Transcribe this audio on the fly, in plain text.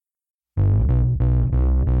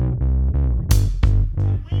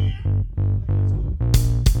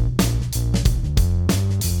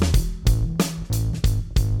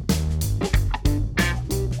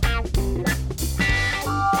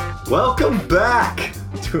Welcome back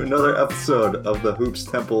to another episode of the Hoops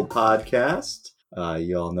Temple podcast.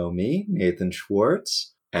 You all know me, Nathan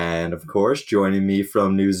Schwartz, and of course, joining me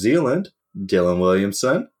from New Zealand, Dylan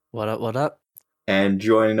Williamson. What up, what up? And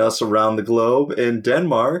joining us around the globe in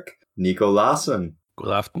Denmark, Nico Lassen.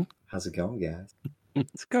 Good afternoon. How's it going, guys?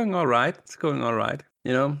 It's going all right.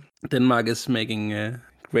 You know, Denmark is making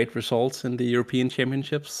great results in the European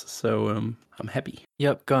Championships, so I'm happy.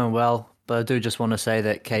 Yep, going well. But I do just want to say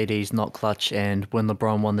that KD's not clutch, and when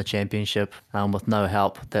LeBron won the championship with no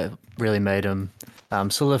help, that really made him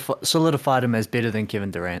solidified him as better than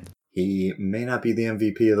Kevin Durant. He may not be the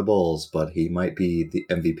MVP of the Bulls, but he might be the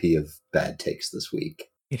MVP of bad takes this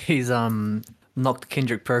week. He's knocked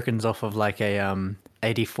Kendrick Perkins off of like a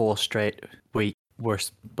 84 straight week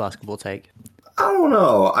worst basketball take. I don't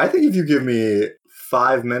know. I think if you give me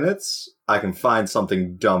 5 minutes, I can find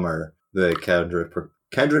something dumber than Kendrick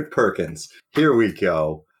Perkins. Here we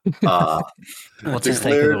go. What's his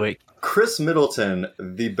take of the week? Chris Middleton,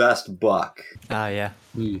 the best buck. Yeah.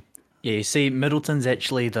 Yeah, you see, Middleton's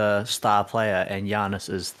actually the star player and Giannis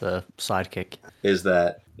is the sidekick. Is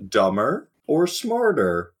that dumber or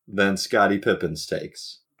smarter than Scottie Pippen's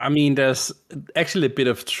takes? I mean, there's actually a bit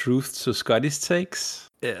of truth to Scotty's takes,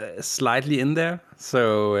 slightly in there.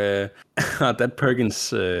 So that Perkins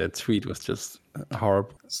tweet was just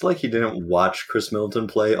horrible. It's like he didn't watch Chris Middleton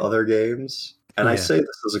play other games. And I say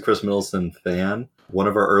this as a Chris Middleton fan. One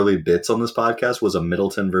of our early bits on this podcast was a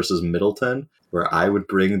Middleton versus Middleton, where I would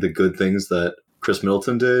bring the good things that Chris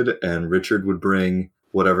Middleton did, and Richard would bring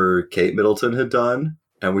whatever Kate Middleton had done,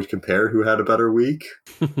 and we'd compare who had a better week.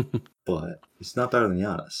 But he's not better than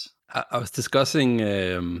Giannis. I was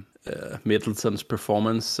discussing Middleton's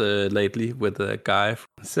performance lately with a guy.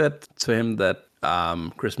 I said to him that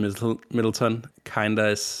Chris Middleton kind of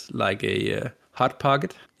is like a hot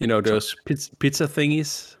pocket. You know, those pizza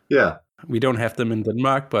thingies? Yeah. We don't have them in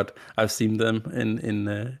Denmark, but I've seen them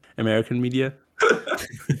in American media.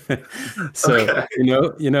 So,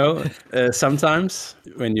 okay. Sometimes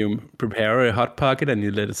when you prepare a hot pocket and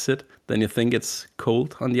you let it sit, then you think it's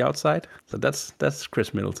cold on the outside. So that's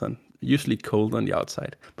Chris Middleton, usually cold on the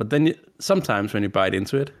outside. But then sometimes when you bite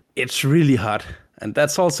into it, it's really hot. And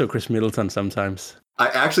that's also Chris Middleton sometimes. I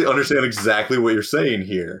actually understand exactly what you're saying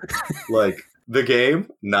here. Like, the game,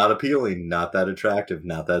 not appealing, not that attractive,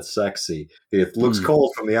 not that sexy. It looks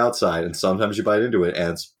cold from the outside, and sometimes you bite into it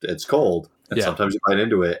and it's cold. And sometimes you bite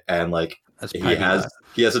into it and like he has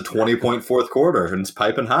a 20-point fourth quarter and it's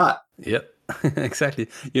piping hot. Yep, exactly.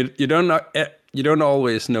 You don't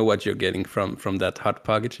always know what you're getting from that hot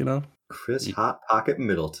pocket, you know. Chris Hot Pocket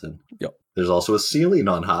Middleton. Yep. There's also a ceiling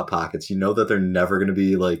on hot pockets. You know that they're never going to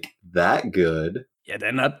be like that good. Yeah,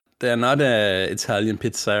 they're not a Italian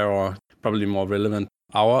pizza, or probably more relevant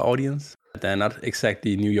our audience. They're not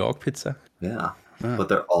exactly New York pizza. Yeah, but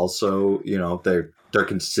they're also, they're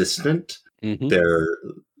consistent. Mm-hmm. They're,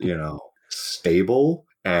 stable.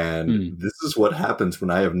 And this is what happens when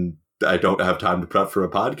I don't have time to prep for a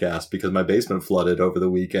podcast because my basement flooded over the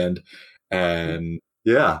weekend. And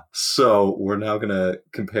yeah, so we're now going to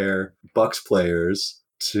compare Bucks players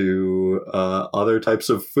to other types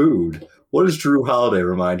of food. What does Drew Holiday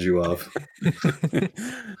remind you of?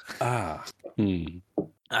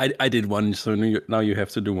 I did one, so now you have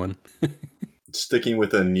to do one. Sticking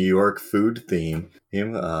with a New York food theme,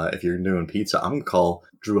 if you're doing pizza, I'm going to call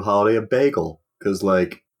Drew Holiday a bagel. Because,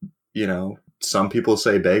 some people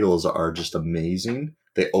say bagels are just amazing.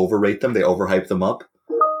 They overrate them. They overhype them up.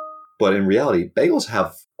 But in reality, bagels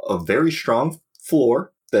have a very strong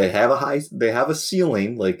floor. They have a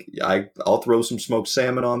ceiling. Like, I'll throw some smoked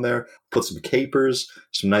salmon on there, put some capers,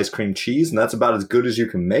 some nice cream cheese, and that's about as good as you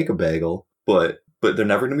can make a bagel. But they're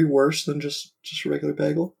never going to be worse than just a regular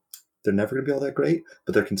bagel. They're never going to be all that great,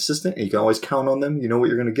 but they're consistent, and you can always count on them. You know what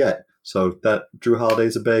you're going to get. So that Drew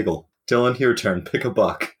Holiday's a bagel. Dylan, your turn. Pick a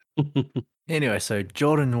buck. Anyway, so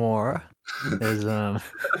Jordan Noir is...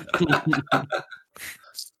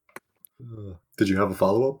 Did you have a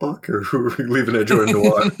follow-up, Buck, or were we leaving at Jordan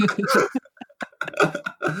Noir?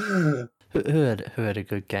 Who had a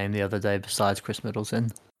good game the other day besides Chris Middleton?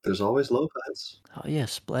 There's always Lopez. Oh, yeah,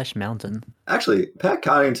 Splash Mountain. Actually, Pat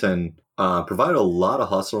Connaughton provided a lot of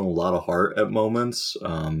hustle and a lot of heart at moments.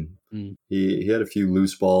 He had a few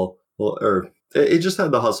loose ball, it just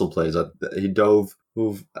had the hustle plays. He dove,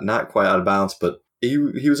 not quite out of bounds, but he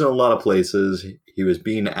was in a lot of places. He was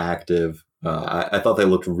being active. I thought they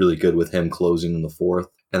looked really good with him closing in the fourth,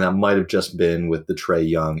 and that might have just been with the Trae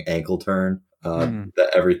Young ankle turn that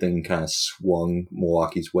everything kind of swung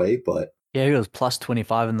Milwaukee's way. But yeah, he was plus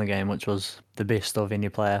 25 in the game, which was the best of any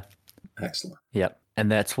player. Excellent. Yep, and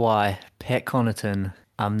that's why Pat Connaughton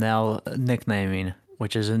I'm now nicknaming,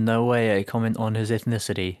 which is in no way a comment on his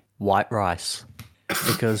ethnicity, White Rice.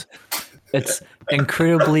 Because it's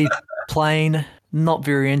incredibly plain, not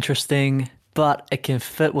very interesting, but it can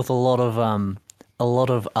fit with a lot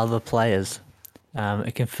of other players.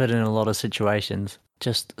 It can fit in a lot of situations.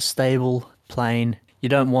 Just stable, plain. You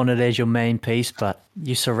don't want it as your main piece, but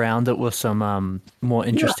you surround it with some more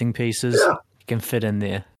interesting pieces. Yeah. It can fit in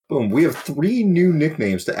there. Boom. We have 3 new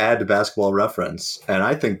nicknames to add to Basketball Reference, and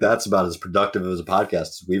I think that's about as productive as a podcast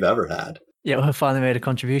as we've ever had. Yeah, we finally made a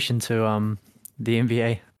contribution to the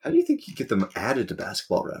NBA. How do you think you get them added to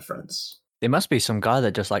Basketball Reference? There must be some guy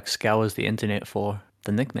that just like scours the internet for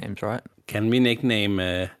the nicknames, right? Can we nickname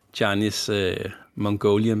Giannis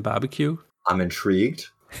Mongolian barbecue? I'm intrigued.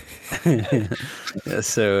 Yeah,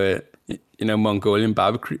 so Mongolian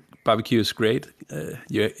barbecue is great.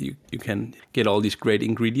 You can get all these great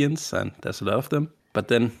ingredients, and there's a lot of them. But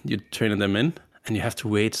then you turn them in, and you have to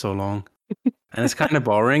wait so long, and it's kind of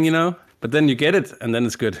boring, But then you get it, and then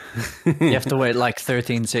it's good. You have to wait like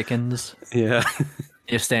 13 seconds. Yeah.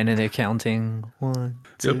 You're standing there counting 1,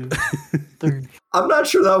 2, 3. I'm not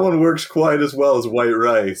sure that one works quite as well as white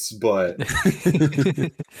rice, but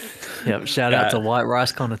Yep, shout out to White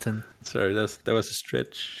Rice Connaughton. Sorry, that was a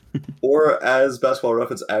stretch. Or as Basketball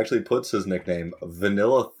Reference actually puts his nickname,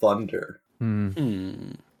 Vanilla Thunder.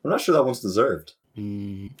 I'm not sure that one's deserved.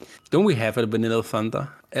 Don't we have a Vanilla Thunder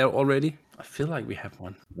already? I feel like we have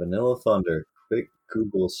one. Vanilla Thunder. Quick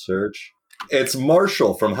Google search. It's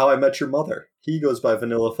Marshall from How I Met Your Mother. He goes by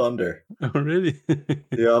Vanilla Thunder. Oh, really?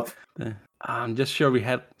 Yep. I'm just sure we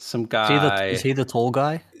had some guy. Is he the tall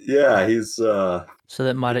guy? Yeah, he's So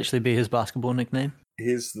that might actually be his basketball nickname.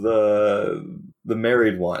 he's the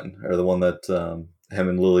married one, or the one that him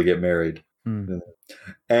and Lily get married.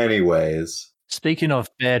 Anyways. Speaking of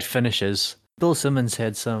bad finishes, Bill Simmons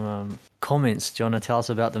had some comments. Do you want to tell us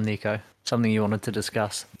about them, Nico? Something you wanted to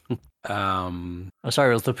discuss? Oh,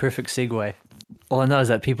 sorry, it was the perfect segue. All I know is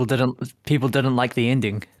that people didn't like the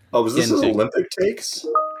ending. Oh, was this his Olympic takes?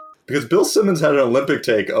 Because Bill Simmons had an Olympic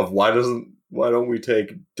take of why don't we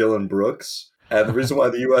take Dylan Brooks? And the reason why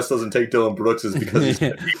the U.S. doesn't take Dylan Brooks is because he's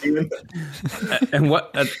Canadian. And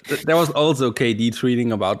what there was also KD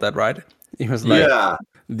tweeting about that, right? He was like, yeah,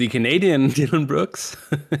 the Canadian Dylan Brooks,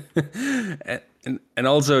 and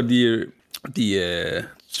also the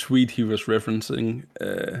tweet he was referencing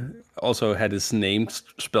also had his name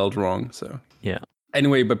spelled wrong. So yeah.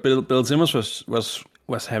 Anyway, but Bill Simmons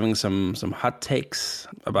was having some hot takes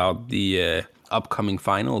about the upcoming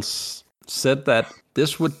finals. Said that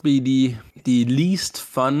this would be the least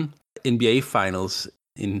fun NBA finals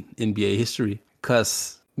in NBA history,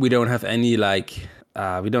 because we don't have any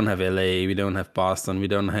we don't have LA, we don't have Boston, we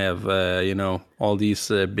don't have all these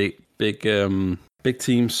big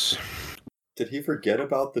teams. Did he forget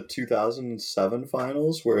about the 2007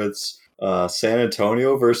 finals where it's San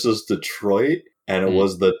Antonio versus Detroit, and it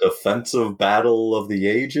was the defensive battle of the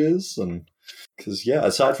ages? And because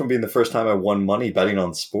aside from being the first time I won money betting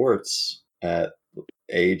on sports at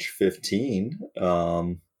age 15,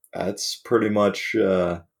 that's pretty much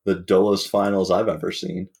the dullest finals I've ever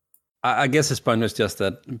seen. I guess his point was just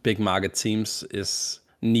that big market teams is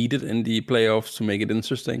needed in the playoffs to make it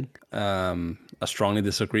interesting. I strongly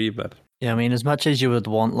disagree, but yeah, I mean, as much as you would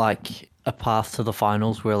want like a path to the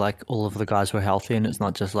finals where like all of the guys were healthy, and it's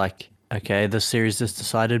not just like, okay, this series is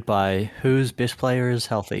decided by whose best player is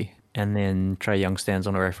healthy, and then Trae Young stands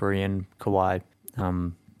on a referee and Kawhi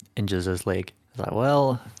injures his leg. It's like,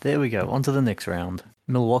 well, there we go, on to the next round.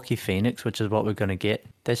 Milwaukee Phoenix, which is what we're going to get.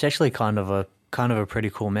 That's actually kind of a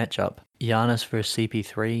pretty cool matchup. Giannis versus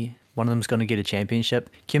CP3. One of them's going to get a championship.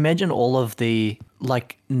 Can you imagine all of the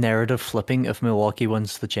narrative flipping if Milwaukee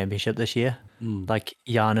wins the championship this year? Like,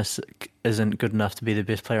 Giannis isn't good enough to be the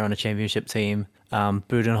best player on a championship team.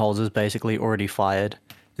 Budenholzer's basically already fired.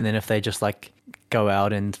 And then if they just go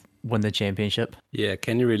out and win the championship. Yeah,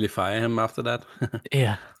 can you really fire him after that?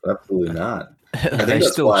 Yeah. Absolutely not. I think They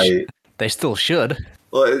that's why... They still should.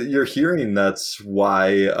 Well, you're hearing that's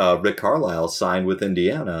why Rick Carlisle signed with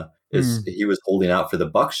Indiana. He was holding out for the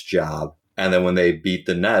Bucks job, and then when they beat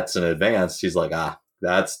the Nets in advance, he's like,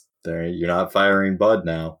 that's there. You're not firing Bud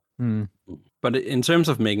now. But in terms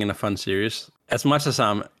of making a fun series, as much as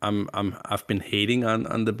I've been hating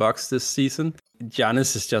on the Bucks this season,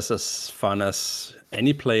 Giannis is just as fun as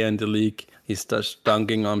any player in the league. He's just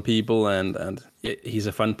dunking on people, and he's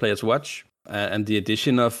a fun player to watch. And the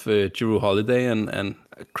addition of Jrue Holiday and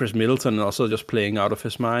Chris Middleton also just playing out of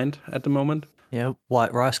his mind at the moment. Yeah,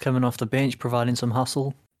 White Rice coming off the bench, providing some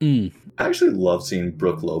hustle. I actually love seeing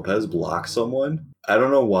Brook Lopez block someone. I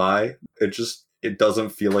don't know why. it doesn't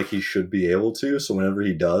feel like he should be able to. So whenever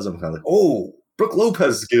he does, I'm kind of like, oh, Brook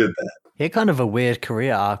Lopez is good at that. He had kind of a weird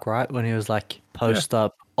career arc, right? When he was like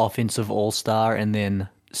post-up offensive all-star and then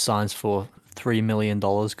signs for $3 million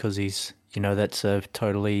because he's, that's a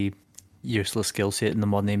totally useless skill set in the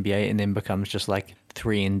modern NBA, and then becomes just like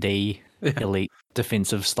 3-and-D elite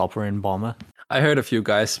defensive stopper and bomber. I heard a few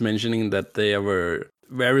guys mentioning that they were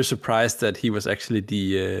very surprised that he was actually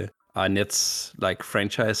the Nets like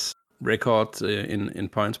franchise record in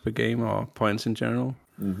points per game or points in general.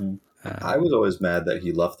 Mm-hmm. I was always mad that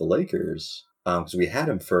he left the Lakers because we had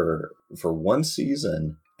him for one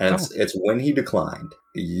season, and it's when he declined.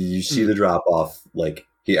 You see the drop off. Like,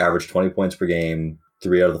 he averaged 20 points per game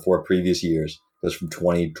 3 out of the 4 previous years. Goes from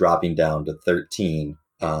 20 dropping down to 13.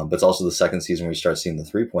 But it's also the second season where we start seeing the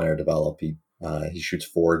 3-pointer develop. He shoots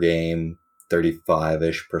 4 game,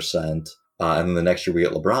 35-ish%. And then the next year we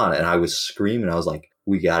get LeBron, and I was screaming. I was like,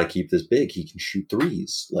 we got to keep this big. He can shoot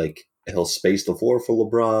threes. Like, he'll space the floor for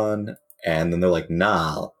LeBron. And then they're like,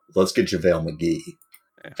 nah, let's get JaVale McGee.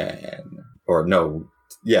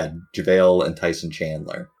 JaVale and Tyson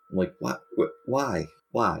Chandler. I'm like, what? Why?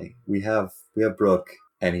 We have Brook,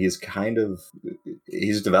 and he's developing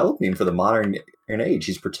for the modern age.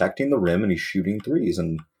 He's protecting the rim and he's shooting threes.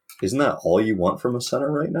 And isn't that all you want from a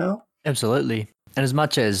center right now? Absolutely. And as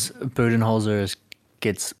much as Budenholzer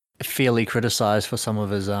gets fairly criticized for some of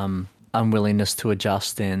his unwillingness to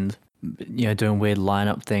adjust and doing weird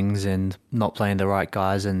lineup things and not playing the right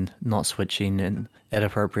guys and not switching and at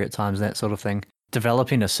appropriate times, that sort of thing,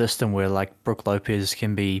 developing a system where like Brook Lopez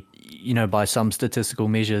can be, by some statistical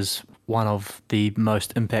measures, one of the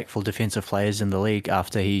most impactful defensive players in the league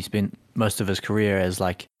after he spent most of his career as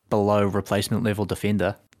like below replacement level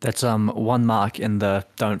defender. That's one mark in the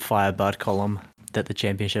don't fire Bud column that the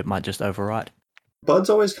championship might just overwrite. Bud's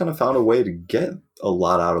always kind of found a way to get a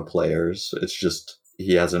lot out of players. It's just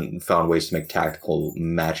he hasn't found ways to make tactical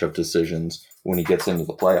matchup decisions when he gets into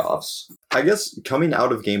the playoffs. I guess coming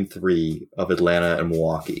out of Game 3 of Atlanta and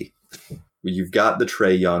Milwaukee, you've got the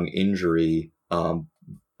Trae Young injury.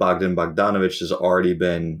 Bogdan Bogdanovic has already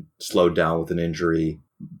been slowed down with an injury.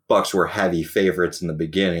 Bucks were heavy favorites in the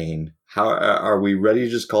beginning. How are we ready to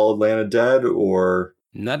just call Atlanta dead, or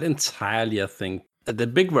not entirely? I think the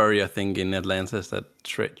big worry, I think, in Atlanta is that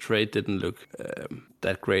Trae didn't look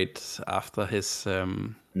that great after his.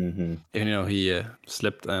 He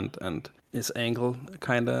slipped and his ankle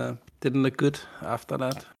kind of didn't look good after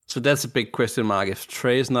that. So that's a big question mark. If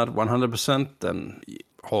Trae is not 100%, then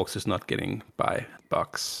Hawks is not getting by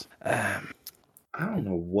Bucks. I don't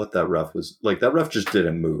know what that ref was like. That ref just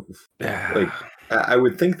didn't move. Like, I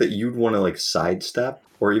would think that you'd want to like sidestep,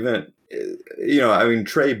 or even,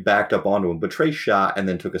 Trae backed up onto him, but Trae shot and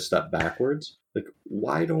then took a step backwards. Like,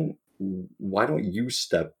 why don't you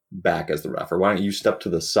step back as the ref, or why don't you step to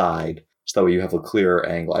the side so that way you have a clearer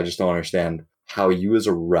angle? I just don't understand how you as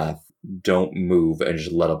a ref don't move and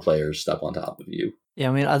just let a player step on top of you. Yeah,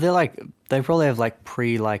 I mean, are they probably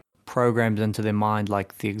have programmed into their mind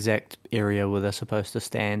like the exact area where they're supposed to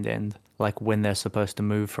stand and like when they're supposed to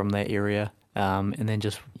move from that area. And then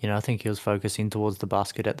just, I think he was focusing towards the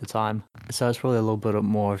basket at the time. So it's probably a little bit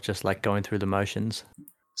more of just like going through the motions.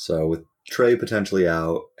 So with Trae potentially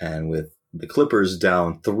out and with the Clippers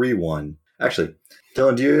down 3-1. Actually,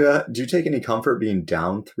 Dylan, do you take any comfort being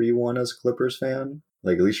down 3-1 as a Clippers fan?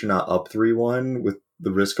 Like, at least you're not up 3-1 with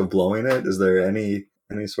the risk of blowing it. Is there any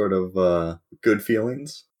sort of good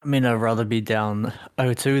feelings? I mean, I'd rather be down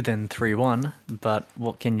 0-2 than 3-1, but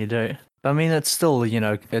what can you do? I mean, it's still,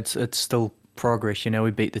 it's still progress. We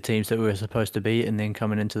beat the teams that we were supposed to beat, and then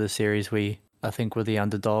coming into the series, I think we're the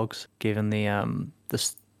underdogs, given the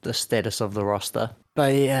status of the roster.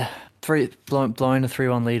 But yeah, blowing a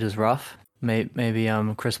 3-1 lead is rough. Maybe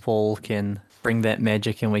Chris Paul can bring that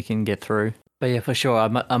magic and we can get through. But yeah, for sure,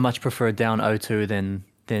 I much prefer down 0-2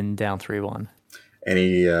 than down 3-1.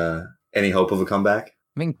 Any hope of a comeback?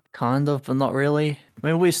 I mean, kind of, but not really. I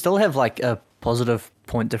mean, we still have like a positive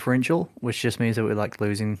point differential, which just means that we're like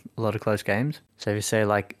losing a lot of close games. So if you say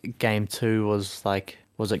like Game 2 was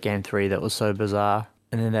it Game 3 that was so bizarre,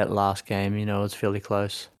 and then that last game, was fairly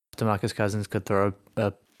close. DeMarcus Cousins could throw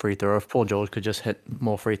a free throw. If Paul George could just hit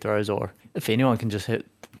more free throws, or if anyone can just hit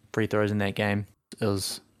free throws in that game, it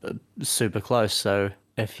was super close. So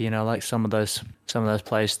if like some of those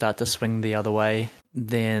plays start to swing the other way,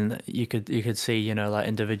 then you could see like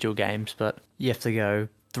individual games, but you have to go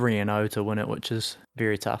 3-0 to win it, which is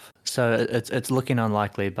very tough. So it's looking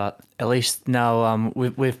unlikely, but at least now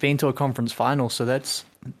we've been to a conference final, so that's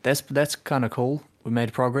kind of cool. We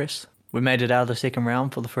made progress. We made it out of the second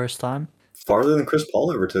round for the first time. Farther than Chris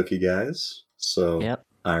Paul ever took you guys. So yep.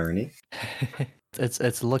 Irony.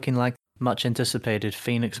 It's looking like much anticipated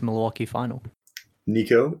Phoenix-Milwaukee final.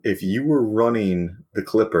 Nico, if you were running the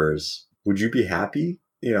Clippers, would you be happy?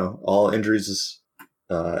 All injuries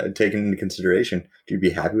taken into consideration. Do you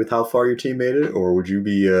be happy with how far your team made it, or would you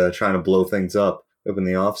be trying to blow things up in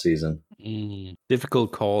the offseason?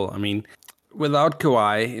 Difficult call. I mean, without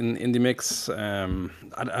Kawhi in the mix, I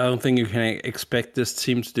don't think you can expect this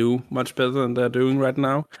team to do much better than they're doing right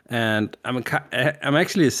now. And I'm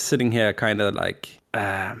actually sitting here kind of like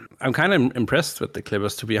I'm kind of impressed with the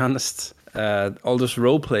Clippers, to be honest. All those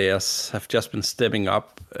role players have just been stepping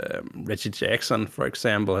up. Reggie Jackson, for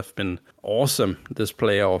example, have been awesome this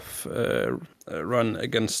playoff run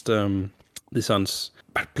against the Suns.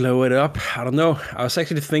 But blow it up, I don't know. I was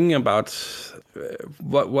actually thinking about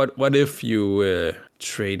what if you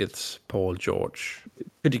traded Paul George?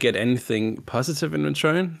 Could you get anything positive in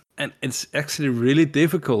return? And it's actually really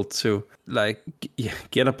difficult to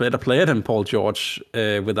get a better player than Paul George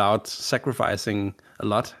without sacrificing a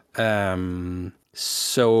lot.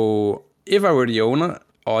 So if I were the owner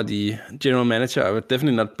or the general manager, I would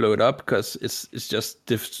definitely not blow it up, because it's just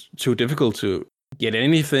too difficult to get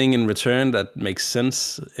anything in return that makes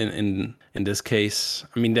sense in this case.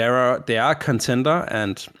 I mean, they are a contender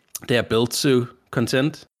and they are built to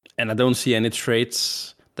contend, and I don't see any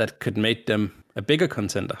trades that could make them a bigger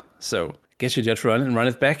contender. So I guess you just run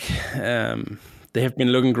it back. They have been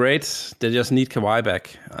looking great. They just need Kawhi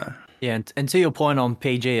back. Yeah, and to your point on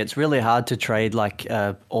PG, it's really hard to trade like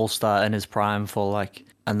all-star in his prime for like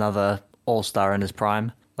another all-star in his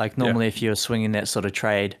prime. Like normally, if you're swinging that sort of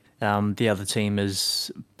trade, the other team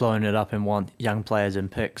is blowing it up and want young players and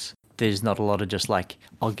picks. There's not a lot of just like,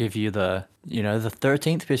 I'll give you the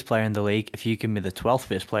 13th best player in the league if you give me the 12th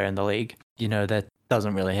best player in the league. That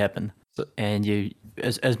doesn't really happen. And you,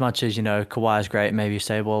 as much as, Kawhi is great, maybe you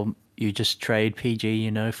say, well, you just trade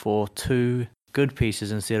PG, for 2 good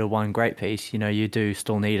pieces instead of 1 great piece. You do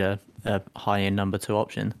still need a high-end number 2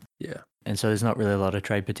 option. Yeah. And so there's not really a lot of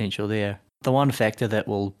trade potential there. The one factor that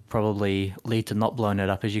will probably lead to not blowing it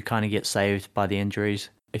up is you kind of get saved by the injuries.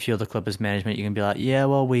 If you're the Clippers management, you can be like, yeah,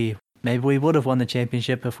 well, maybe we would have won the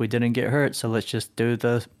championship if we didn't get hurt, so let's just do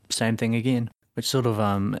the same thing again. Which sort of,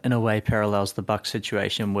 in a way, parallels the Bucks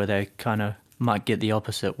situation, where they kind of might get the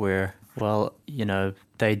opposite, where, well,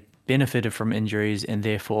 they benefited from injuries and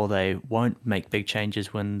therefore they won't make big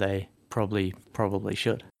changes when they probably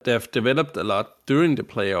should. They've developed a lot during the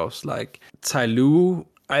playoffs. Like Ty Lue,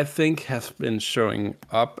 I think, has been showing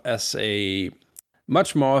up as a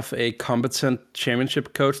much more of a competent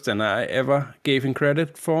championship coach than I ever gave him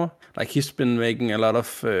credit for. Like, he's been making a lot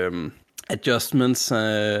of adjustments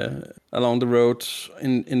along the road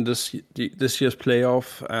in this year's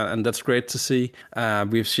playoff, and that's great to see.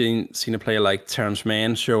 We've seen a player like Terrence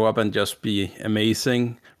Mann show up and just be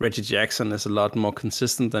amazing. Reggie Jackson is a lot more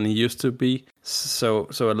consistent than he used to be. So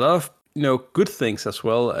a lot of good things as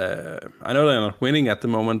well. I know they're not winning at the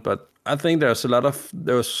moment, but I think there's a lot of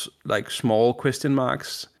those like small question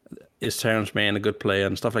marks. Is Terrence Mann a good player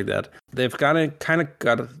and stuff like that? They've got a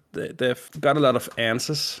lot of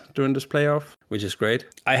answers during this playoff, which is great.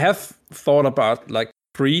 I have thought about like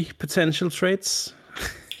 3 potential trades.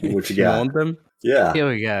 What you got? Want them? Yeah. Here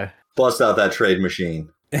we go. Bust out that trade machine.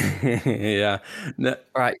 Yeah. No.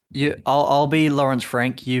 All right. I'll be Lawrence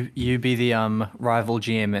Frank. You be the rival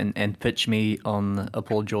GM and pitch me on a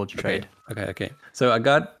Paul George trade. Okay. So I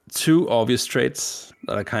got 2 obvious trades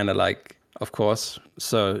that I kind of like, of course.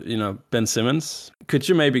 So, Ben Simmons. Could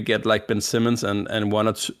you maybe get like Ben Simmons and one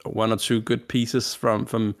or two good pieces from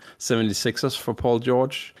 76ers for Paul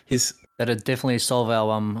George? That'd definitely solve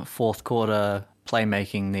our fourth quarter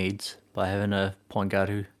playmaking needs by having a point guard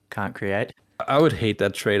who can't create. I would hate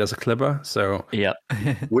that trade as a Clipper. So yeah.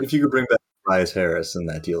 What if you could bring back Tobias Harris in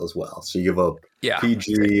that deal as well? So you give up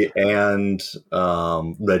PG and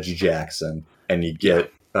Reggie Jackson, and you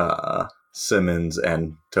get Simmons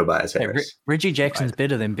and Tobias Harris. Reggie Jackson's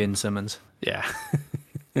better than Ben Simmons. Yeah.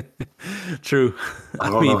 True. I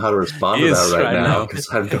don't know how to respond to that right now because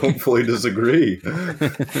I don't fully disagree.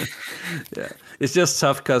 Yeah, it's just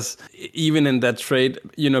tough because even in that trade,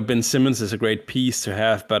 Ben Simmons is a great piece to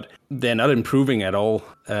have, but they're not improving at all.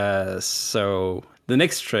 So the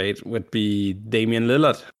next trade would be Damian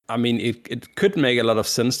Lillard. I mean, it could make a lot of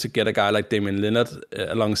sense to get a guy like Damian Lillard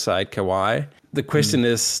alongside Kawhi. The question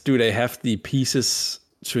is, do they have the pieces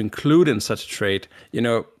to include in such a trade?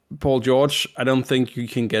 Paul George, I don't think you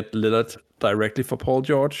can get Lillard directly for Paul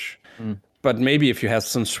George. But maybe if you have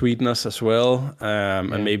some sweetness as well,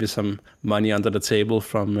 and maybe some money under the table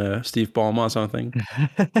from Steve Ballmer or something.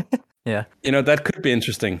 Yeah. That could be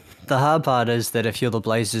interesting. The hard part is that if you're the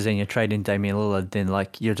Blazers and you're trading Damian Lillard, then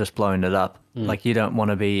like you're just blowing it up. Like you don't want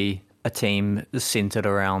to be a team centered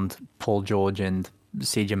around Paul George and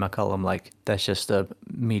CJ McCollum. Like that's just a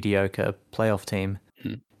mediocre playoff team.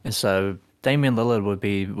 And so Damian Lillard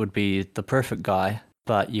would be the perfect guy,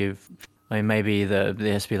 but maybe there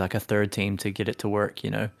has to be like a third team to get it to work.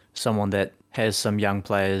 Someone that has some young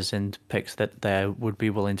players and picks that they would be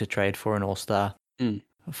willing to trade for an all-star.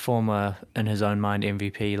 Former, in his own mind,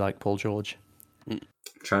 MVP like Paul George.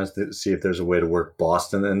 Trying to see if there's a way to work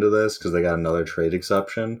Boston into this because they got another trade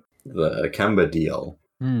exception, the Kemba deal.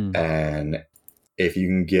 And if you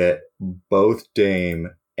can get both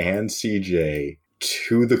Dame and CJ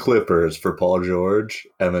to the Clippers for Paul George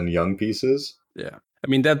and then young pieces. Yeah. I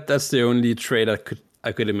mean, that's the only trade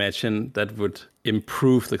I could imagine that would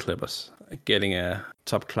improve the Clippers, getting a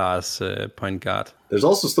top-class point guard. There's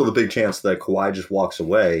also still the big chance that Kawhi just walks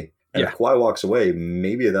away. And if Kawhi walks away,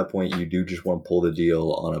 maybe at that point you do just want to pull the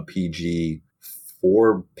deal on a PG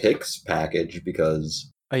 4 picks package because...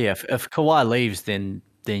 Oh yeah, if Kawhi leaves, then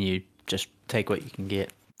you just take what you can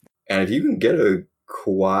get. And if you can get a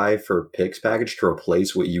Kawhi for picks package to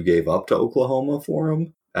replace what you gave up to Oklahoma for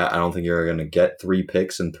him, I don't think you're going to get 3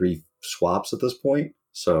 picks and 3 swaps at this point.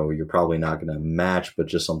 So you're probably not going to match, but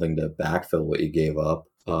just something to backfill what you gave up.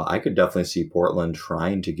 I could definitely see Portland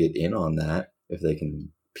trying to get in on that if they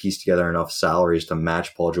can piece together enough salaries to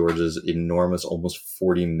match Paul George's enormous almost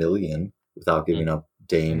 $40 million without giving up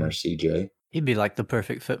Dame or CJ. He'd be like the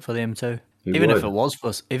perfect fit for them too. He even would. if it was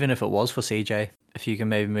for CJ, if you can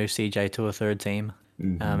maybe move CJ to a third team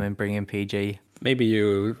and bring in PG. Maybe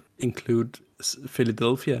you include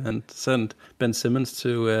Philadelphia and send Ben Simmons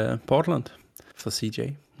to Portland for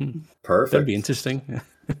CJ. Perfect. That'd be interesting.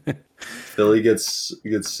 Philly gets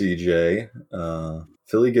CJ.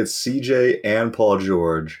 Philly gets CJ and Paul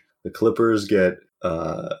George. The Clippers get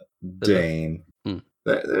Dame.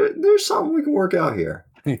 There's something we can work out here.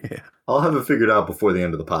 Yeah. I'll have it figured out before the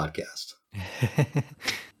end of the podcast.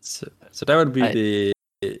 So that would be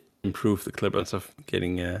the improve the Clippers of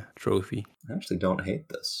getting a trophy. I actually don't hate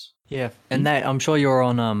this. Yeah, and Nate, I'm sure you're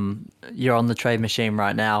on the trade machine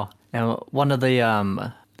right now. And one of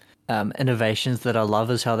the innovations that I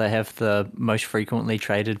love is how they have the most frequently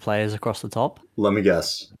traded players across the top. Let me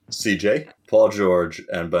guess. CJ, Paul George,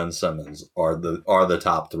 and Ben Simmons are the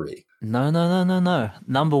top 3. No.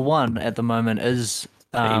 Number 1 at the moment is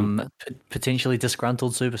potentially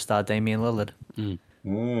disgruntled superstar Damian Lillard.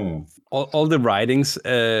 All the writings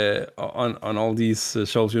on all these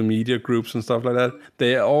social media groups and stuff like that,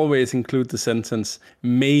 they always include the sentence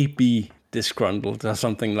 "maybe disgruntled" or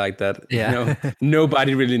something like that. Yeah.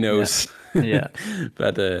 Nobody really knows. Yeah.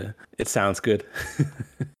 But it sounds good.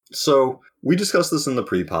 So we discussed this in the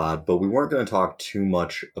pre-pod, but we weren't going to talk too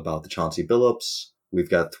much about the Chauncey Billups. We've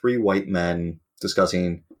got 3 white men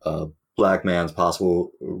discussing a black man's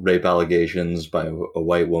possible rape allegations by a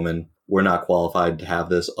white woman. We're not qualified to have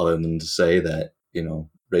this other than to say that,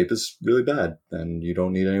 rape is really bad and you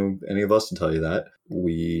don't need any of us to tell you that.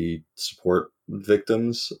 We support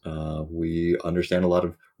victims. We understand a lot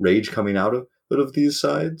of rage coming out of these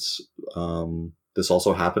sides. This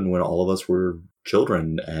also happened when all of us were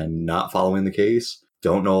children and not following the case.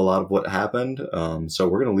 Don't know a lot of what happened. So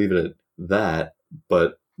we're going to leave it at that.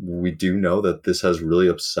 But we do know that this has really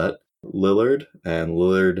upset Lillard, and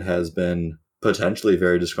Lillard has been potentially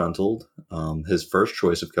very disgruntled. His first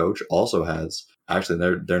choice of coach also has.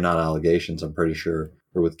 Actually, they're not allegations. I'm pretty sure.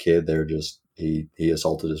 Or with Kidd, they're just he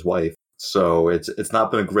assaulted his wife. So it's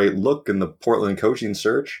not been a great look in the Portland coaching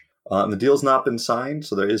search. And the deal's not been signed,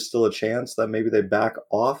 so there is still a chance that maybe they back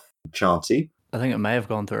off Chauncey. I think it may have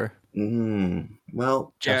gone through.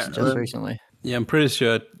 Well, just recently. Yeah, I'm pretty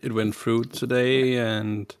sure it went through today,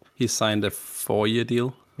 and he signed a 4-year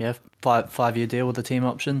deal. Yeah, 5-year deal with the team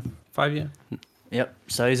option. 5-year. Yep.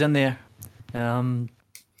 So he's in there.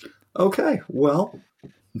 Okay. Well,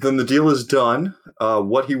 then the deal is done.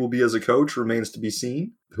 What he will be as a coach remains to be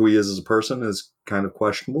seen. Who he is as a person is kind of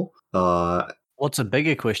questionable. What's a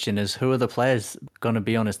bigger question is who are the players going to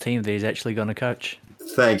be on his team that he's actually going to coach?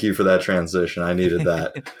 Thank you for that transition. I needed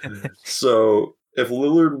that. So if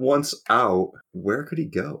Lillard wants out, where could he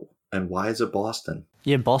go? And why is it Boston?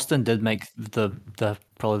 Yeah, Boston did make the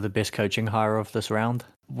probably the best coaching hire of this round.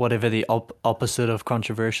 Whatever the opposite of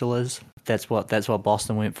controversial is, that's what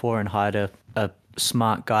Boston went for and hired a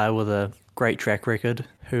smart guy with a great track record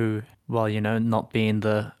who, while not being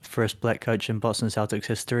the first black coach in Boston Celtics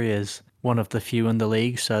history, is one of the few in the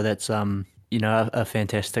league. So that's a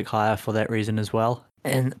fantastic hire for that reason as well.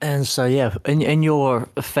 And so yeah, in your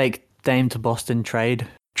fake Dame to Boston trade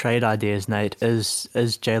trade ideas, Nate. Is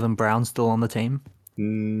Jaylen Brown still on the team?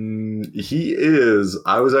 He is.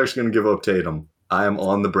 I was actually going to give up Tatum. I am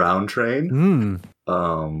on the Brown train.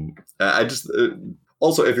 I just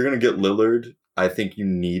also, if you're going to get Lillard, I think you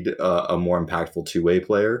need a more impactful two-way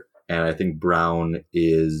player, and I think Brown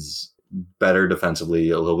is better defensively,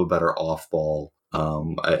 a little bit better off ball.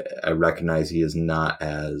 I recognize he is not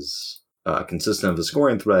as consistent of a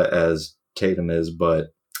scoring threat as Tatum is, but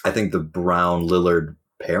I think the Brown Lillard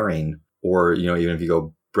pairing, or even if you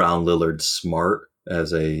go Brown Lillard Smart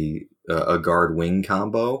as a guard wing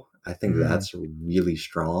combo, I think that's really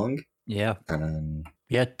strong. Yeah. And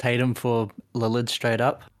Tatum for Lillard straight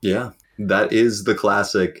up. Yeah, that is the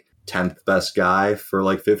classic 10th best guy for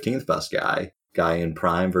like 15th best guy. Guy in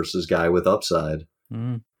prime versus guy with upside.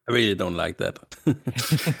 I really don't like that.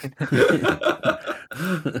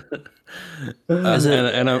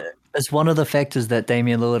 It's one of the factors that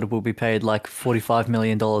Damian Lillard will be paid like $45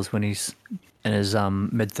 million when he's in his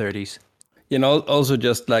mid-30s. Also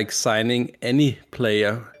just like signing any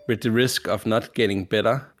player with the risk of not getting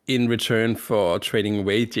better in return for trading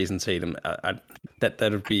away Jason Tatum, that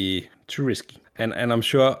would be too risky. And I'm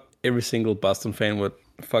sure every single Boston fan would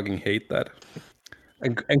fucking hate that.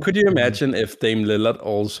 And could you imagine if Dame Lillard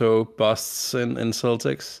also busts in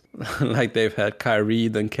Celtics? Like they've had Kyrie,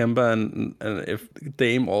 then Kemba, and if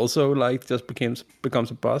Dame also like just becomes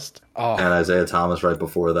a bust. Oh. And Isaiah Thomas right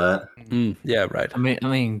before that. Yeah, right. I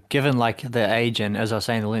mean, given like the age and, as I was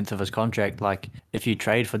saying, the length of his contract, like if you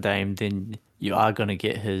trade for Dame, then you are going to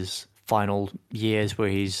get his final years where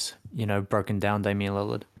he's, broken down Damian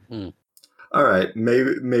Lillard. All right,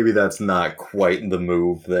 maybe that's not quite the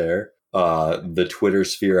move there. The Twitter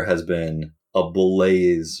sphere has been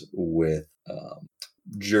ablaze with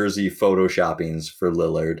jersey photoshoppings for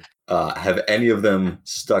Lillard. Have any of them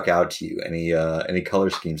stuck out to you? Any color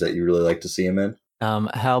schemes that you really like to see him in?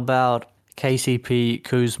 How about KCP,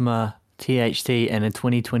 Kuzma, THT, and a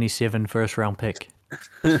 2027 first round pick?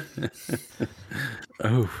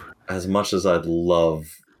 Oh, as much as I'd love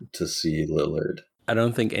to see Lillard, I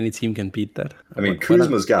don't think any team can beat that. I mean,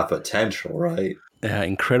 Kuzma's got potential, right? Yeah,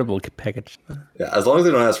 incredible package. Yeah, as long as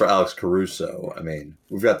they don't ask for Alex Caruso. I mean,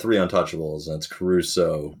 we've got 3 untouchables, and it's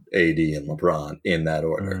Caruso, AD, and LeBron in that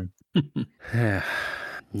order.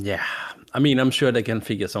 Yeah. I mean, I'm sure they can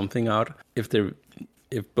figure something out if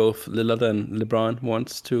both Lillard and LeBron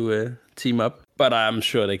wants to team up. But I'm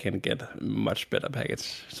sure they can get a much better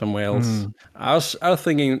package somewhere else. I was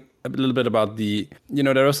thinking a little bit about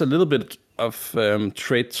there was a little bit of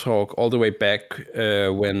trade talk all the way back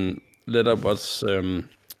when Lillard was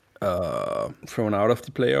thrown out of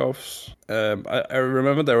the playoffs. I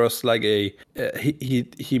remember there was like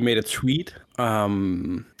he made a tweet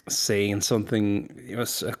saying something. It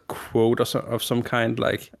was a quote of some kind,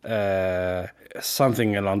 like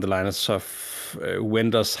something along the lines of when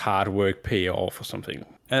does hard work pay off or something.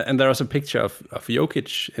 And there was a picture of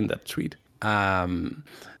Jokic in that tweet.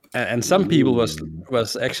 And some people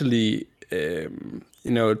was actually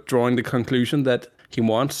drawing the conclusion that he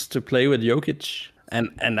wants to play with Jokic,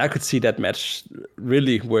 and I could see that match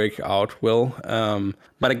really work out well.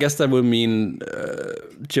 But I guess that would mean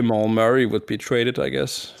Jamal Murray would be traded, I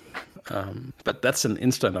guess. But that's an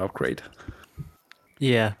instant upgrade.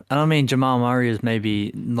 Yeah, and I mean Jamal Murray is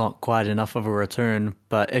maybe not quite enough of a return,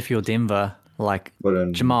 but if you're Denver, like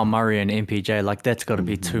Jamal Murray and MPJ, like that's got to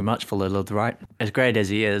be too much for Lillard, right? As great as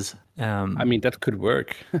he is. I mean, that could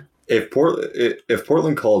work. If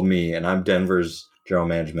Portland called me and I'm Denver's general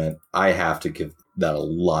management, I have to give that a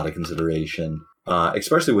lot of consideration,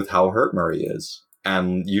 especially with how hurt Murray is.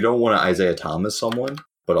 And you don't want to Isaiah Thomas someone,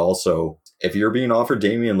 but also if you're being offered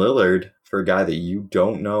Damian Lillard for a guy that you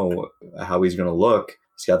don't know how he's going to look,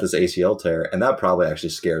 he's got this ACL tear, and that probably actually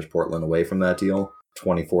scares Portland away from that deal.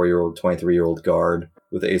 24-year-old, 23-year-old guard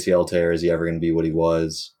with the ACL tear, is he ever going to be what he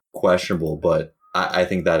was? Questionable, but I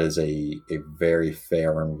think that is a very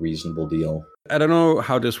fair and reasonable deal. I don't know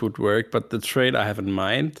how this would work, but the trade I have in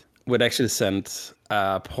mind would actually send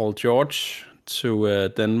Paul George to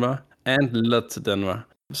Denver and Lillard to Denver.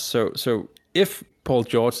 So if Paul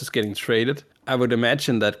George is getting traded, I would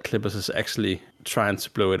imagine that Clippers is actually trying to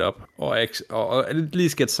blow it up or at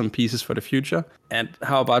least get some pieces for the future. And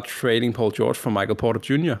how about trading Paul George for Michael Porter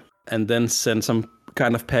Jr. and then send some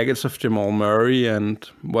kind of package of Jamal Murray and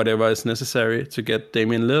whatever is necessary to get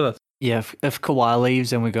Damian Lillard? Yeah, if Kawhi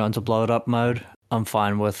leaves and we go into blow it up mode, I'm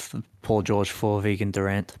fine with Paul George for Vegan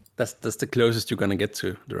Durant. That's the closest you're gonna get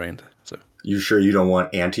to Durant. So you sure you don't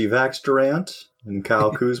want anti-vax Durant and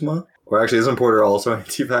Kyle Kuzma? Or actually, isn't Porter also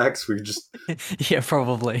anti-vax? We just yeah,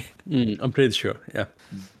 probably. I'm pretty sure. Yeah.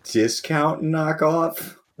 Discount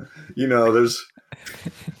knockoff. There's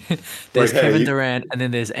There's Like, hey, Kevin Durant, and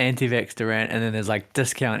then there's anti-vax Durant, and then there's like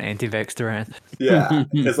discount anti-vax Durant. Yeah,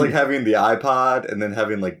 it's like having the iPod and then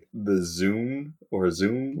having like the Zoom or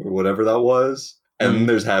whatever that was. And then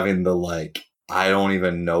there's having the like, I don't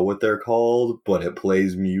even know what they're called, but it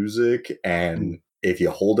plays music. And if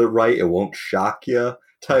you hold it right, it won't shock you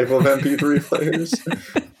type of MP3 players.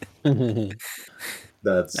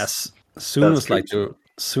 That's Soon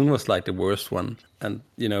was like the worst one. And,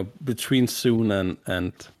 you know, between Soon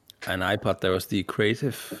and iPod, there was the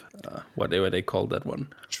creative, whatever they called that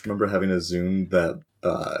one. Just remember having a Zoom that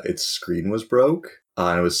its screen was broke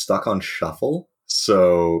and it was stuck on shuffle.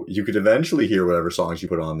 So you could eventually hear whatever songs you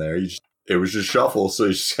put on there. It was just shuffle, so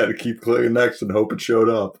you just had to keep clicking next and hope it showed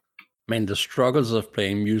up. Man, the struggles of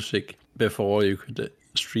playing music before you could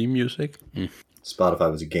stream music.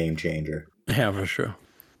 Spotify was a game changer. Yeah, for sure.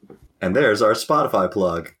 And there's our Spotify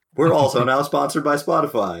plug. We're also now sponsored by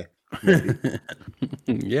Spotify.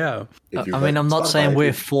 Yeah. I mean, I'm not saying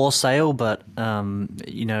we're for sale, but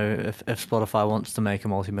you know, if Spotify wants to make a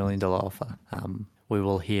multi-million-dollar offer, we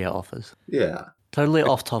will hear offers. Yeah. Totally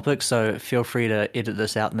off topic, so feel free to edit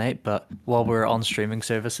this out, Nate. But while we're on streaming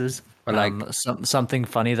services, something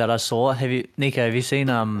funny that I saw. Nico? Have you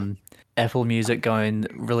seen Apple Music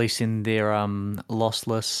releasing their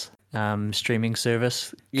lossless streaming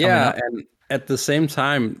service? Yeah, and at the same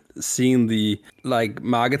time, seeing the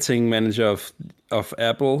marketing manager of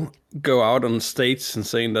Apple go out on stage and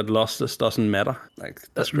saying that lossless doesn't matter. Like,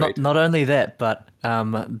 that's great. Not only that, but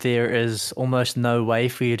there is almost no way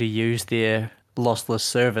for you to use their lossless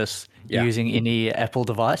service using any Apple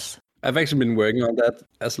device. I've actually been working on that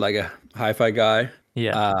as like a hi-fi guy.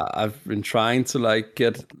 Yeah. I've been trying to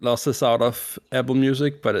get lossless out of Apple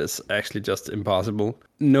Music, but it's actually just impossible.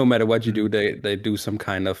 No matter what you do, they do some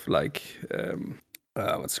kind of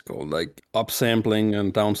what's it called, like upsampling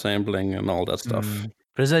and downsampling and all that stuff.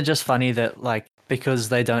 But isn't it just funny that because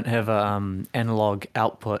they don't have a analog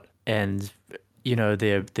output and you know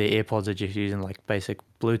their AirPods are just using like basic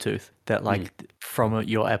Bluetooth, that from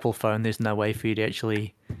your Apple phone there's no way for you to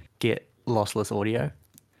actually get lossless audio.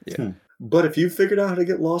 Yeah. But if you figured out how to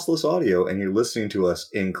get lossless audio and you're listening to us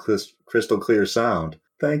in crystal clear sound,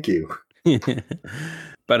 thank you.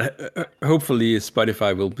 But hopefully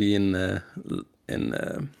Spotify will be in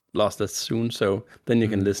lossless soon, so then you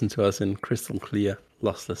can listen to us in crystal clear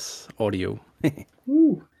lossless audio.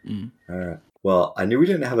 Woo. All right. Well, I knew we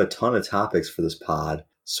didn't have a ton of topics for this pod,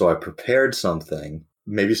 so I prepared something.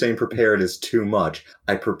 Maybe saying prepared is too much.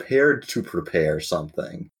 I prepared to prepare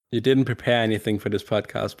something. You didn't prepare anything for this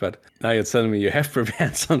podcast, but now you're telling me you have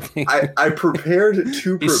prepared something. I prepared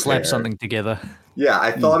to prepare. You slapped something together. Yeah,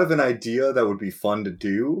 I thought of an idea that would be fun to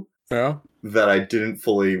do that I didn't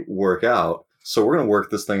fully work out. So we're going to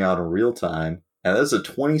work this thing out in real time. And this is a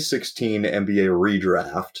 2016 NBA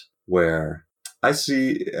redraft where I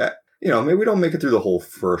see, maybe we don't make it through the whole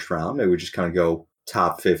first round. Maybe we just kind of go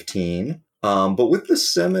top 15. But with the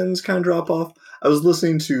Simmons kind of drop off, I was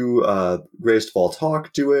listening to Greatest of All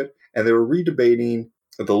Talk do it, and they were redebating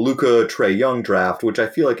the Luka Trae Young draft, which I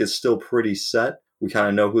feel like is still pretty set. We kind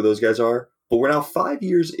of know who those guys are. But we're now 5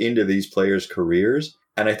 years into these players' careers,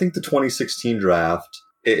 and I think the 2016 draft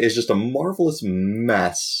is just a marvelous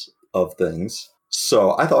mess of things.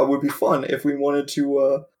 So I thought it would be fun if we wanted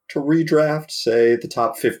to redraft, say, the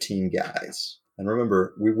top 15 guys. And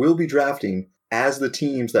remember, we will be drafting as the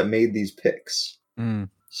teams that made these picks.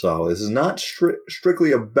 So this is not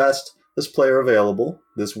strictly a best player available.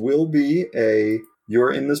 This will be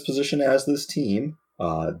you're in this position as this team.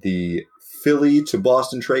 The Philly to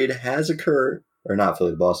Boston trade has occurred, or not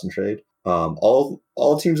Philly to Boston trade. All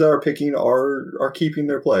teams that are picking are keeping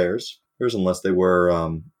their players. Unless they were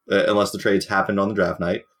unless the trades happened on the draft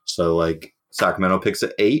night. So like Sacramento picks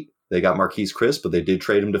at 8. They got Marquise Chris, but they did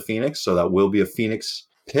trade him to Phoenix, so that will be a Phoenix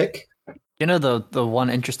pick. You know, the one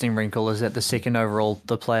interesting wrinkle is that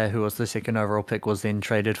the player who was the second overall pick was then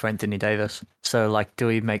traded for Anthony Davis. So, do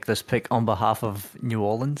we make this pick on behalf of New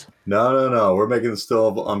Orleans? No. We're making this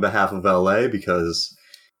still on behalf of LA because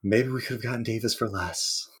maybe we could have gotten Davis for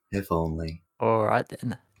less, if only. All right,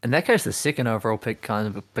 then. In that case, the second overall pick kind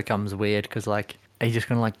of becomes weird because, are you just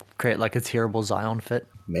going to, create, a terrible Zion fit?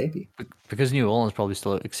 Maybe. Because New Orleans probably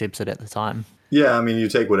still accepts it at the time. Yeah, I mean, you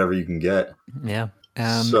take whatever you can get. Yeah.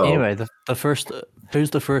 Anyway, who's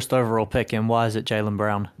the first overall pick and why is it Jaylen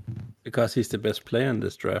Brown? Because he's the best player in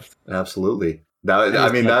this draft. Absolutely. That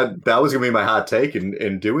was going to be my hot take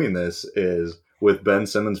in doing this is with Ben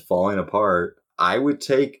Simmons falling apart, I would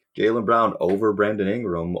take Jaylen Brown over Brandon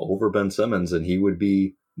Ingram, over Ben Simmons, and he would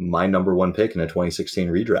be my number one pick in a 2016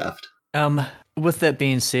 redraft. with that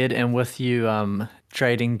being said, and with you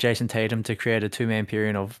trading Jason Tatum to create a two-man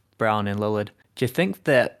pairing of Brown and Lillard, do you think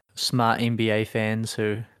that smart NBA fans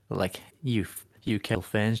who are like you casual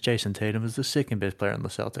fans, Jason Tatum is the second best player in the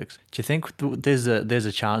Celtics? Do you think there's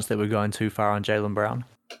a chance that we're going too far on Jaylen Brown?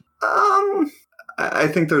 I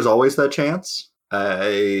think there's always that chance.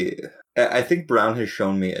 I think Brown has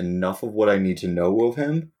shown me enough of what I need to know of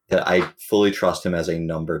him that I fully trust him as a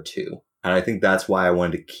number 2. And I think that's why I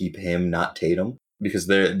wanted to keep him, not Tatum, because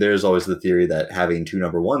there's always the theory that having 2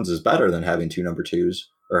 number 1s is better than having 2 number 2s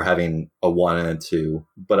or having a 1 and a 2.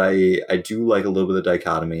 But I do like a little bit of the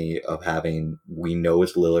dichotomy of having, we know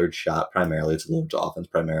it's Lillard's shot primarily, it's Lillard's offense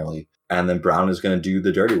primarily, and then Brown is going to do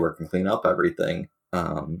the dirty work and clean up everything.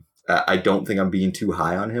 I don't think I'm being too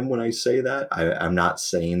high on him when I say that. I'm not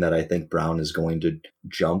saying that I think Brown is going to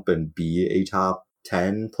jump and be a top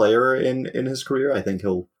 10 player in his career. I think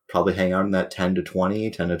he'll probably hang out in that 10 to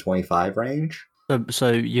 20, 10 to 25 range.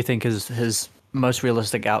 So you think his most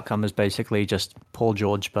realistic outcome is basically just Paul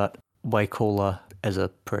George, but way cooler as a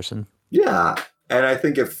person? Yeah, and I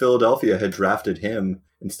think if Philadelphia had drafted him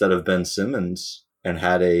instead of Ben Simmons and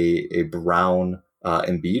had a Brown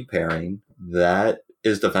Embiid pairing, that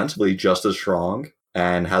is defensively just as strong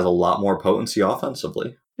and has a lot more potency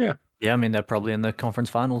offensively. Yeah. Yeah, I mean, they're probably in the conference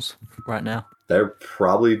finals right now. They're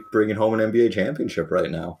probably bringing home an NBA championship right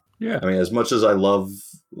now. Yeah. I mean, as much as I love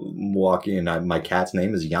Milwaukee and my cat's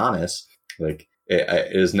name is Giannis, like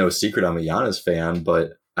it is no secret I'm a Giannis fan,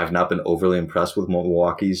 but I've not been overly impressed with what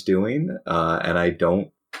Milwaukee's doing, and I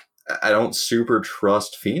don't super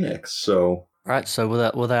trust Phoenix. So right, so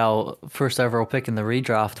with our first overall pick in the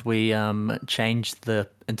redraft, we changed the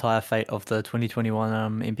entire fate of the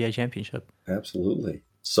 2021 NBA championship. Absolutely.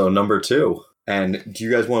 So number 2. And do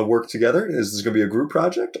you guys want to work together? Is this going to be a group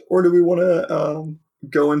project? Or do we want to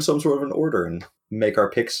go in some sort of an order and make our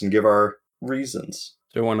picks and give our reasons?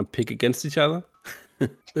 Do you want to pick against each other?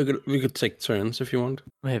 we could take turns if you want.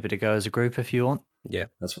 I'm happy to go as a group if you want. Yeah.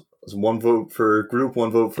 That's 1 vote for group,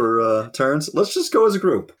 1 vote for turns. Let's just go as a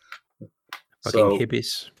group. Fucking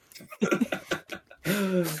hippies.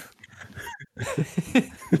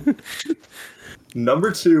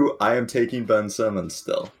 Number 2, I am taking Ben Simmons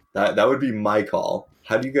still. That would be my call.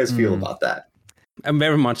 How do you guys feel about that? I'm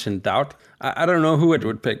very much in doubt. I don't know who it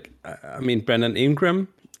would pick. I mean, Brandon Ingram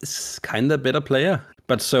is kind of a better player,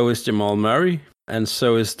 but so is Jamal Murray, and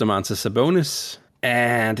so is Domantas Sabonis.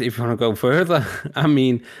 And if you want to go further, I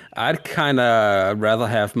mean, I'd kind of rather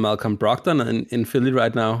have Malcolm Brogdon in Philly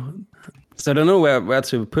right now. So I don't know where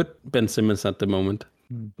to put Ben Simmons at the moment.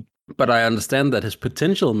 But I understand that his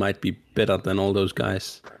potential might be better than all those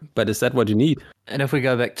guys. But is that what you need? And if we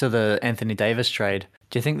go back to the Anthony Davis trade,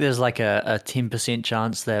 do you think there's like a 10%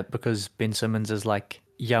 chance that because Ben Simmons is like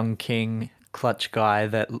young king, clutch guy,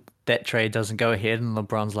 that trade doesn't go ahead and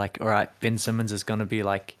LeBron's like, all right, Ben Simmons is going to be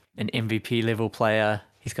like an MVP level player.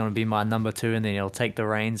 He's going to be my number 2 and then he'll take the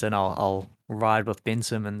reins and I'll ride with Ben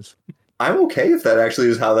Simmons. I'm okay if that actually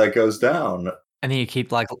is how that goes down. And then you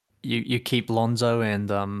keep like you keep Lonzo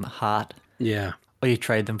and Hart. Yeah. Or you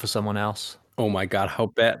trade them for someone else. Oh my God, how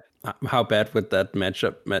bad would that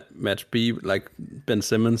match be? Like Ben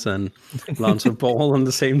Simmons and Lonzo Ball on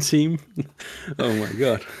the same team? Oh my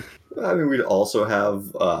God. I mean, we'd also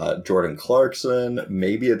have Jordan Clarkson.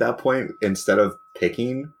 Maybe at that point, instead of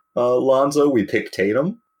picking Lonzo, we pick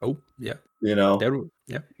Tatum. Oh, yeah. You know?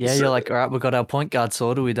 Yeah, you're like, all right, we got our point guard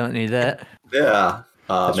sorted. We don't need that. Yeah.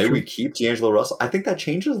 Maybe true. we keep D'Angelo Russell. I think that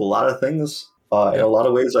changes a lot of things in a lot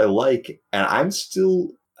of ways I like. And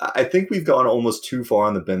I think we've gone almost too far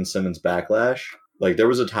on the Ben Simmons backlash. Like, there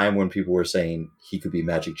was a time when people were saying he could be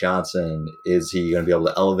Magic Johnson. Is he going to be able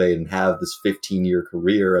to elevate and have this 15-year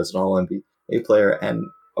career as an All-NBA player? And,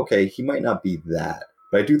 okay, he might not be that.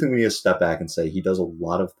 But I do think we need to step back and say he does a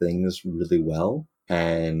lot of things really well.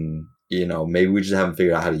 And, you know, maybe we just haven't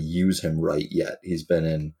figured out how to use him right yet. He's been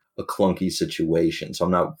in a clunky situation. So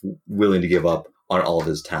I'm not willing to give up on all of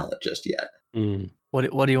his talent just yet. What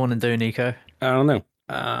do you want to do, Nico? I don't know.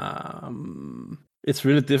 It's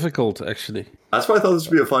really difficult, actually. That's why I thought this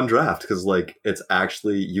would be a fun draft, because, like, it's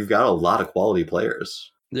actually, you've got a lot of quality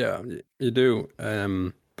players. Yeah, you do.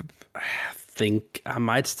 I think I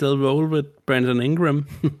might still roll with Brandon Ingram.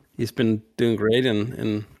 He's been doing great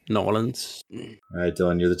in New Orleans. All right,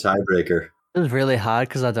 Dylan, you're the tiebreaker. This is really hard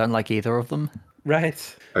because I don't like either of them.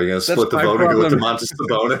 Right. Are you going to split the vote and go with Domantas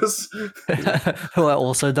Sabonis? Who I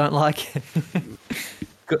also don't like.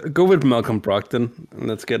 Go with Malcolm Brogdon, and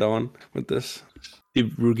let's get on with this. The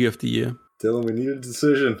Rookie of the Year. Dylan, we need a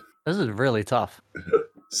decision. This is really tough.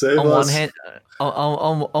 Save on us. One hand,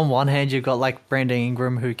 on one hand, you've got like Brandon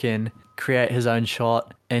Ingram who can create his own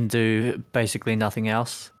shot and do basically nothing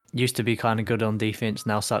else. Used to be kind of good on defense,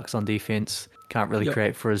 now sucks on defense. Can't really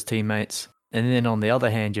create for his teammates. And then on the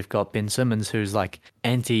other hand, you've got Ben Simmons, who's like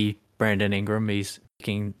anti Brandon Ingram. He's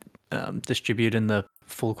can distribute in the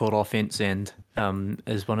full court offense and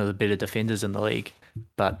is one of the better defenders in the league,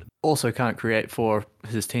 but also can't create for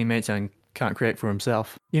his teammates and can't create for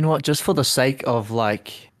himself. You know what? Just for the sake of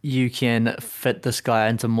like, you can fit this guy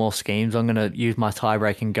into more schemes, I'm going to use my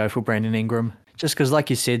tiebreak and go for Brandon Ingram. Just because, like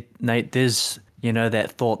you said, Nate, there's, you know,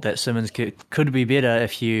 that thought that Simmons could be better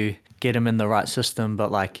if you get him in the right system,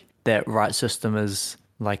 but like that right system is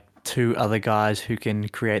like 2 other guys who can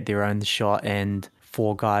create their own shot and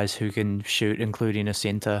 4 guys who can shoot, including a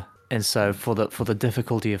center. And so for the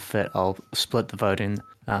difficulty of fit, I'll split the vote and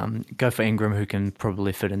go for Ingram, who can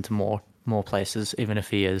probably fit into more places, even if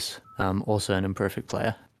he is also an imperfect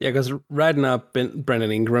player. Yeah, because right now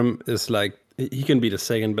Brandon Ingram is like, he can be the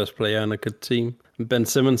second best player on a good team. Ben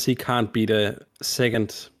Simmons, he can't be the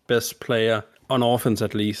second best player on offense,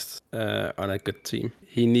 at least, on a good team.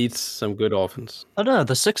 He needs some good offense. I don't know.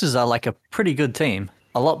 The Sixers are like a pretty good team.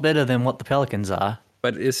 A lot better than what the Pelicans are.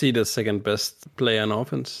 But is he the second best player on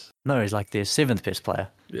offense? No, he's like their 7th best player.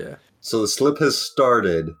 Yeah. So the slip has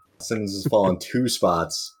started. Simmons has fallen 2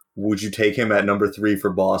 spots. Would you take him at number 3 for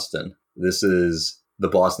Boston? This is the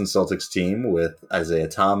Boston Celtics team with Isaiah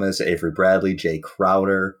Thomas, Avery Bradley, Jay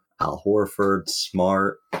Crowder, Al Horford,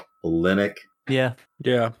 Smart, Olynyk. Yeah.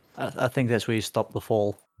 Yeah. I think that's where you stop the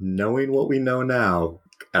fall. Knowing what we know now,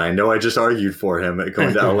 and I know I just argued for him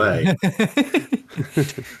going to LA,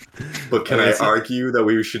 but can I argue that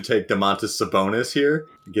we should take Domantas Sabonis here?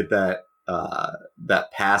 Get that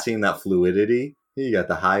passing, that fluidity. You got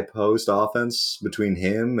the high post offense between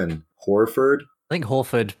him and Horford. I think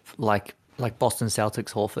Horford, like Boston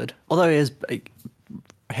Celtics Horford, although he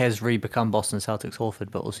has re-become Boston Celtics Horford,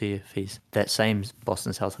 but we'll see if he's that same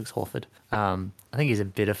Boston Celtics Horford. I think he's a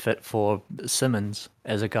better fit for Simmons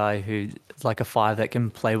as a guy who's like a 5 that can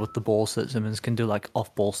play with the ball, so that Simmons can do like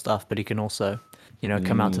off-ball stuff, but he can also, you know,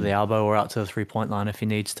 come out to the elbow or out to the 3-point line if he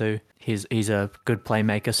needs to. He's a good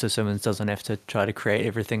playmaker, so Simmons doesn't have to try to create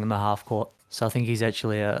everything in the half court. So I think he's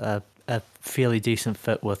actually a fairly decent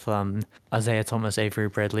fit with Isaiah Thomas, Avery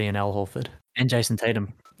Bradley, and Al Horford, and Jason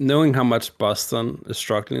Tatum. Knowing how much Boston is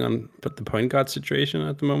struggling on the point guard situation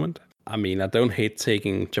at the moment, I mean, I don't hate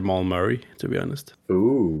taking Jamal Murray, to be honest.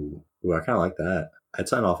 Ooh, I kind of like that. I'd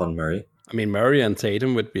sign off on Murray. I mean, Murray and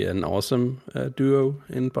Tatum would be an awesome duo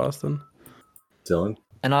in Boston. Dylan?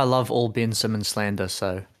 And I love all Ben Simmons slander,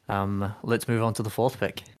 so let's move on to the 4th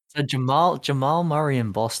pick. So Jamal Murray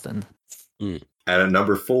in Boston. And at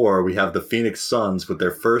number 4, we have the Phoenix Suns with their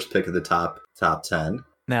first pick of the top 10.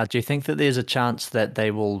 Now, do you think that there's a chance that they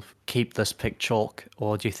will keep this pick chalk,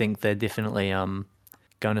 or do you think they're definitely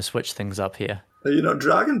going to switch things up here? You know,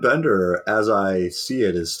 Dragon Bender, as I see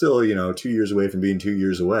it, is still, 2 years away from being 2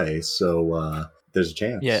 years away. So there's a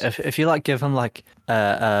chance. Yeah, if you like, give him like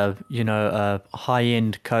a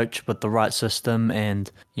high-end coach with the right system and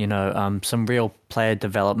some real player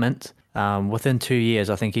development. Within 2 years,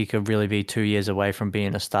 I think he could really be 2 years away from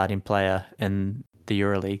being a starting player in the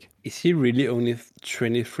EuroLeague. Is he really only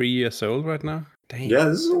 23 years old right now? Dang. Yeah,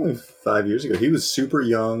 this is only 5 years ago. He was super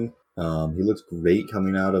young. He looked great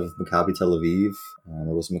coming out of Maccabi Tel Aviv.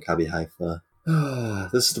 Or was it Maccabi Haifa?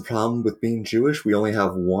 This is the problem with being Jewish. We only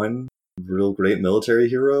have one real great military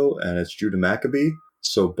hero, and it's Judah Maccabee.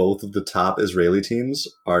 So both of the top Israeli teams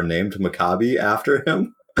are named Maccabi after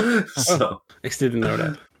him. So I still didn't know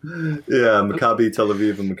that. Yeah, Maccabi Tel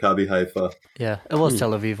Aviv and Maccabi Haifa. Yeah, it was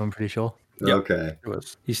Tel Aviv, I'm pretty sure. Yep, okay. It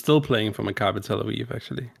was. He's still playing for Maccabi Tel Aviv,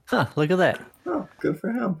 actually. Huh, look at that. Oh, good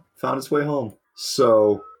for him. Found his way home.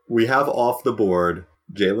 So we have off the board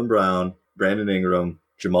Jaylen Brown, Brandon Ingram,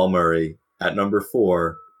 Jamal Murray. At number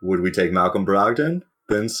 4, would we take Malcolm Brogdon,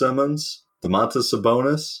 Ben Simmons, Domantas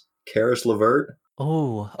Sabonis, Karis LeVert?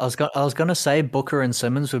 Oh, I was gonna say Booker and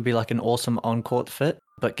Simmons would be like an awesome on-court fit,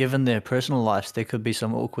 but given their personal lives, there could be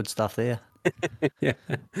some awkward stuff there. Yeah,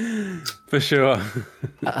 for sure.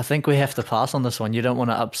 I think we have to pass on this one. You don't want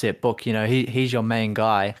to upset Book. He's your main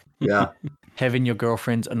guy. Yeah. Having your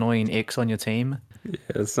girlfriend's annoying ex on your team. Yeah,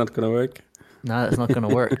 it's not gonna work. No, it's not going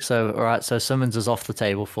to work. So, all right. So Simmons is off the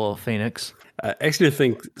table for Phoenix. I actually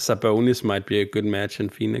think Sabonis might be a good match in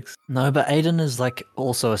Phoenix. No, but Aiden is like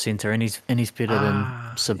also a center, and he's better than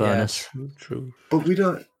Sabonis. Yeah, true. But we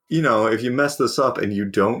don't. If you mess this up and you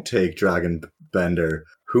don't take Dragon Bender,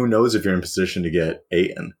 who knows if you're in position to get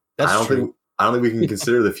Ayton? That's I don't true. think we can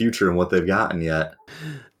consider the future and what they've gotten yet.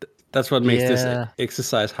 That's what makes this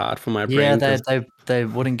exercise hard for my brain. Yeah, they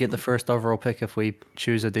wouldn't get the first overall pick if we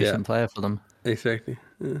choose a decent player for them. Exactly.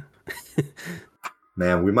 Yeah.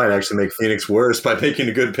 Man, we might actually make Phoenix worse by making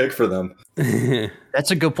a good pick for them. That's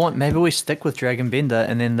a good point. Maybe we stick with Dragon Bender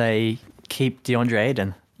and then they keep DeAndre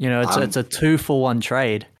Ayton. You know, it's a 2-for-1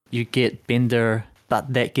 trade. You get Bender,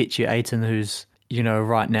 but that gets you Ayton, who's, you know,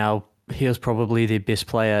 right now, he was probably their best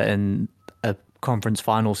player in a conference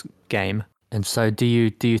finals game. And so do you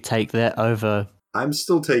take that over? I'm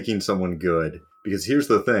still taking someone good, because here's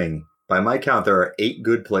the thing. By my count, there are 8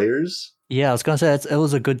 good players. Yeah, I was going to say, it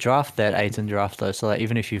was a good draft, that Ayton draft, though. So like,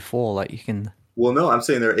 even if you fall, like, you can... Well, no, I'm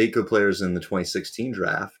saying there are 8 good players in the 2016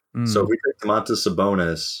 draft. So if we take Domantas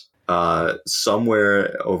Sabonis,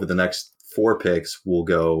 somewhere over the next 4 picks, we'll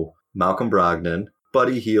go Malcolm Brogdon,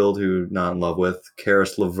 Buddy Hield, who not in love with,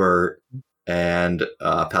 Karis LeVert, and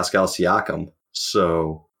Pascal Siakam.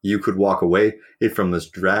 So you could walk away from this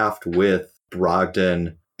draft with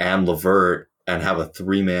Brogdon and LeVert and have a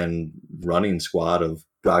 3-man running squad of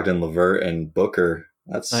Brogdon, LeVert, and Booker.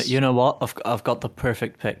 That's you know what? I've got the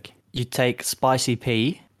perfect pick. You take Spicy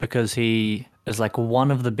P because he is like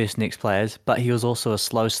one of the best Knicks players, but he was also a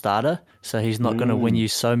slow starter, so he's not going to win you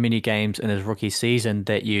so many games in his rookie season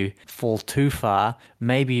that you fall too far.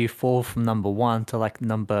 Maybe you fall from number 1 to like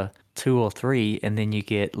number 2 or 3, and then you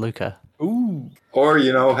get Luka. Ooh. Or,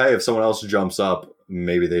 you know, hey, if someone else jumps up,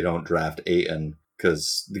 maybe they don't draft Ayton,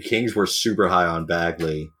 because the Kings were super high on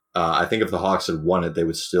Bagley. I think if the Hawks had won it, they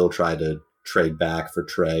would still try to trade back for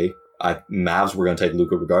Trey. Mavs were going to take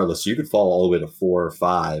Luka regardless, so you could fall all the way to 4 or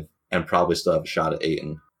 5 and probably still have a shot at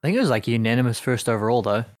Ayton. I think it was like unanimous first overall,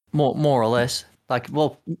 though. More or less. Like,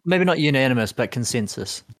 well, maybe not unanimous, but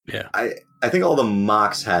consensus. Yeah. I think all the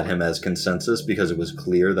mocks had him as consensus because it was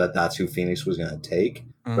clear that that's who Phoenix was going to take.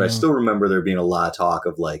 But I still remember there being a lot of talk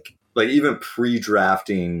of like even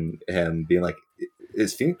pre-drafting him being like,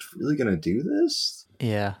 is Phoenix really going to do this?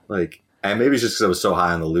 Yeah. Like, and maybe it's just because I was so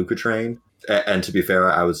high on the Luka train. And to be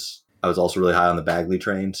fair, I was also really high on the Bagley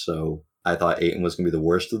train, so I thought Ayton was going to be the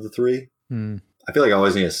worst of the 3. I feel like I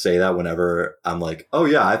always need to say that whenever I'm like, oh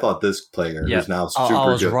yeah, I thought this player who's now super good. I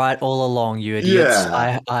was right all along, you idiots.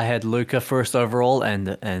 Yeah. I had Luka first overall and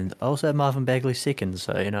I also had Marvin Bagley second,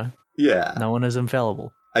 so, you know. Yeah. No one is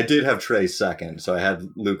infallible. I did have Trey second, so I had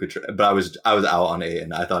Luka, but I was out on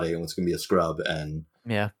Ayton. I thought Ayton was going to be a scrub, and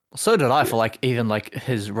yeah, so did I for like even like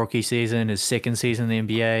his rookie season, his second season in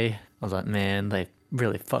the NBA. I was like, man, they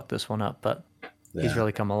really fucked this one up, but he's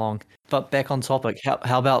really come along. But back on topic,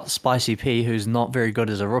 how about Spicy P, who's not very good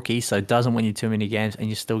as a rookie, so doesn't win you too many games, and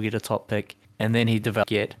you still get a top pick, and then he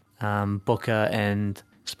get Booker and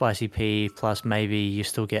Spicy P, plus maybe you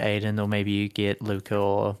still get Ayton, or maybe you get Luka,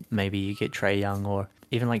 or maybe you get Trae Young, or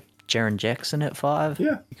even like Jaren Jackson at 5.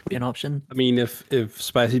 Yeah, it could be an option. I mean, if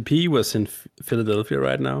Spicy P was in Philadelphia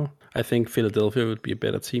right now, I think Philadelphia would be a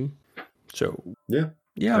better team. So yeah,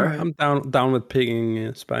 right. I'm down with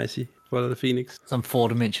picking Spicy for the Phoenix. Some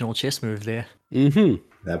 4-dimensional chess move there.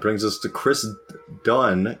 That brings us to Chris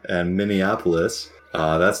Dunn and Minneapolis.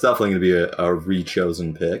 That's definitely going to be a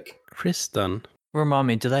re-chosen pick. Chris Dunn. Remind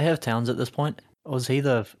me, do they have Towns at this point? Was he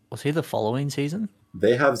the following season?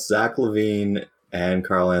 They have Zach LaVine and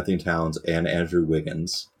Karl Anthony Towns and Andrew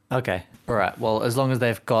Wiggins. Okay, all right. Well, as long as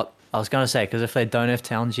they've got, I was going to say, because if they don't have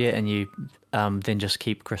Towns yet, and you then just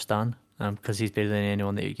keep Chris Dunn, because he's better than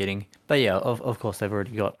anyone that you're getting. But yeah, of course they've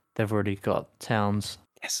already got Towns.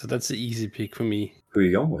 Yeah, so that's the easy pick for me. Who are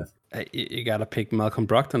you going with? You gotta pick Malcolm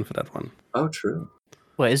Brogdon for that one. Oh, true.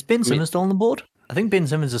 Wait, is Ben Simmons still on the board? I think Ben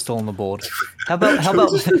Simmons is still on the board. How about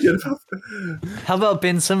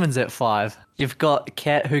Ben Simmons at 5? You've got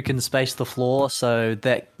Cat who can space the floor, so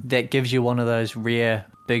that gives you one of those rare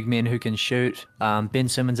big men who can shoot. Ben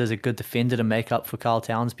Simmons is a good defender to make up for Karl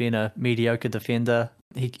Towns being a mediocre defender.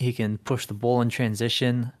 He can push the ball in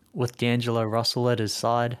transition with D'Angelo Russell at his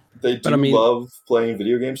side. They do love playing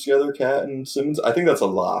video games together, Cat and Simmons. I think that's a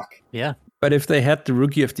lock. Yeah. But if they had the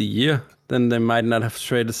Rookie of the Year, then they might not have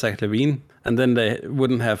traded Zach LaVine, and then they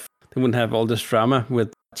wouldn't have all this drama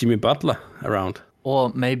with Jimmy Butler around.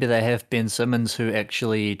 Or maybe they have Ben Simmons who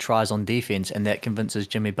actually tries on defense, and that convinces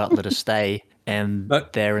Jimmy Butler to stay, and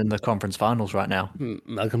they're in the conference finals right now.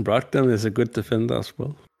 Malcolm Brogdon is a good defender as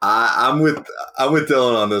well. I'm with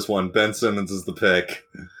Dylan on this one. Ben Simmons is the pick.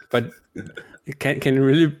 But can you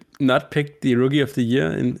really not pick the Rookie of the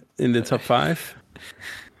Year in the top 5?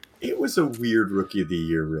 It was a weird Rookie of the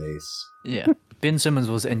Year race. Yeah. Ben Simmons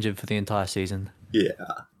was injured for the entire season. Yeah.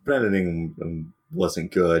 Brandon Ingram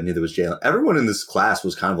wasn't good. Neither was Jalen. Everyone in this class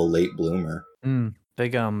was kind of a late bloomer.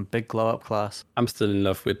 Big glow up class. I'm still in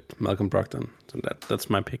love with Malcolm Brogdon, so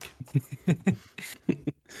that's my pick.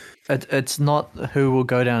 It's not who will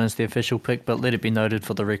go down as the official pick, but let it be noted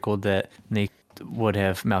for the record that Nick would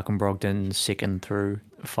have Malcolm Brogdon second through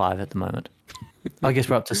 5 at the moment. I guess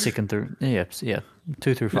we're up to 2nd through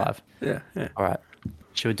 2 through 5. Yeah. All right.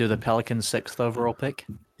 Should we do the Pelicans' 6th overall pick?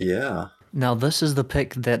 Yeah. Now, this is the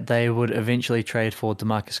pick that they would eventually trade for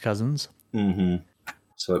DeMarcus Cousins. Mm-hmm.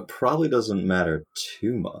 So it probably doesn't matter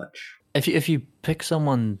too much. If you pick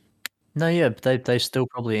someone, they still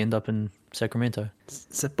probably end up in Sacramento.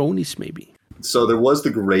 Sabonis, maybe. So there was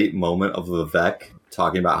the great moment of Vivek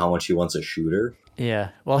talking about how much he wants a shooter. Yeah.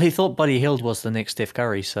 Well, he thought Buddy Hield was the next Steph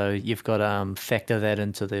Curry, so you've got to factor that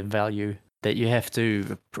into the value that you have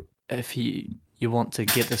to. If you want to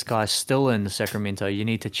get this guy still in Sacramento, you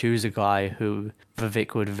need to choose a guy who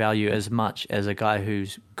Vivek would value as much as a guy who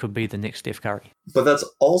could be the next Steph Curry. But that's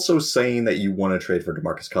also saying that you want to trade for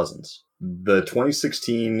DeMarcus Cousins. The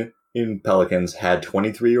 2016 in Pelicans had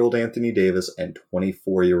 23-year-old Anthony Davis and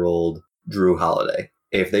 24-year-old Drew Holiday.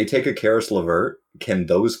 If they take a Karis LeVert, can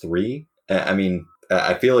those three? I mean,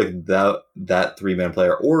 I feel like that three-man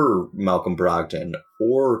player, or Malcolm Brogdon,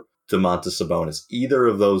 or Domantas Sabonis, either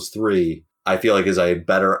of those three, I feel like is a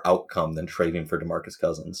better outcome than trading for DeMarcus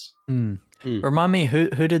Cousins. Remind me, who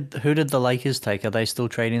did the Lakers take? Are they still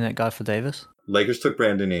trading that guy for Davis? Lakers took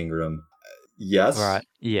Brandon Ingram. Yes. Right.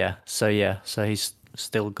 Yeah. So he's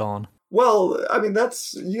still gone. Well, I mean,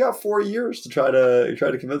 you got 4 years to try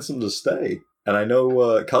to convince him to stay. And I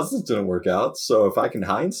know Cousins didn't work out, so if I can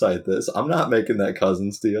hindsight this, I'm not making that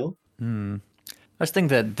Cousins deal. I just think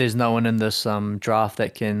that there's no one in this draft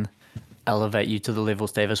that can elevate you to the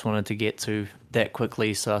levels Davis wanted to get to that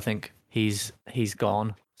quickly, so I think he's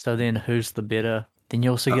gone. So then who's the better? Then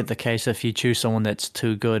you also get the case if you choose someone that's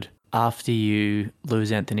too good after you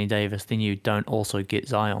lose Anthony Davis, then you don't also get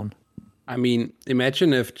Zion. I mean,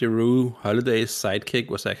 imagine if Jrue Holiday's sidekick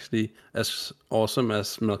was actually as awesome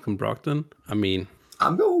as Malcolm Brogdon. I mean,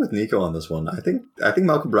 I'm going with Nico on this one. I think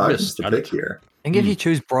Malcolm Brogdon's the pick here. I think if you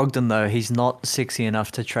choose Brogdon, though, he's not sexy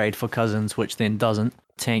enough to trade for Cousins, which then doesn't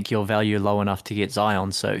tank your value low enough to get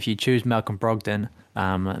Zion. So if you choose Malcolm Brogdon,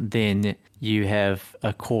 then you have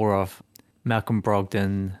a core of Malcolm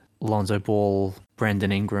Brogdon, Lonzo Ball,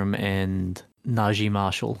 Brandon Ingram, and Najee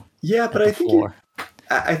Marshall. Yeah, but I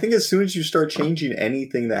think as soon as you start changing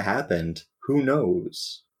anything that happened, who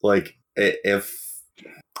knows? Like,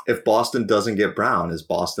 if Boston doesn't get Brown, is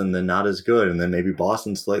Boston then not as good? And then maybe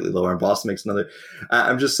Boston's slightly lower and Boston makes another.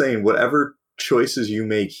 I'm just saying, whatever choices you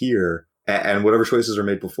make here and whatever choices are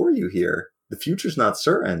made before you here, the future's not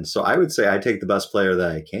certain. So I would say I take the best player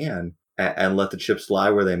that I can and let the chips lie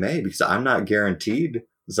where they may, because I'm not guaranteed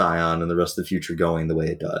Zion and the rest of the future going the way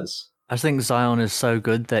it does. I think Zion is so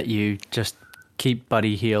good that you just keep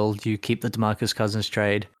Buddy Hield, you keep the DeMarcus Cousins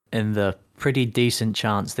trade, and the pretty decent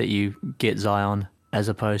chance that you get Zion, as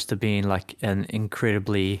opposed to being like an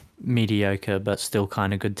incredibly mediocre but still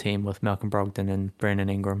kind of good team with Malcolm Brogdon and Brandon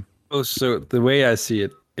Ingram. Oh, so the way I see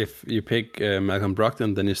it, if you pick Malcolm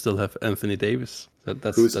Brogdon, then you still have Anthony Davis.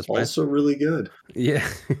 Who's also really good. Yeah,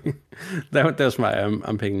 that's why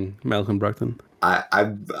I'm picking Malcolm Brogdon.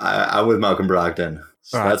 I'm with Malcolm Brogdon.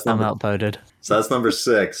 So right, I'm outvoted. So that's number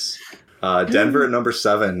 6. Denver at number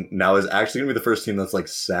 7 now is actually going to be the first team that's like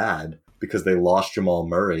sad because they lost Jamal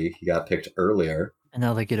Murray. He got picked earlier. And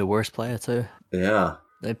now they get a worse player too. Yeah.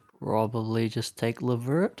 They probably just take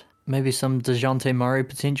LeVert. Maybe some DeJounte Murray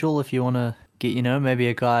potential if you want to get, maybe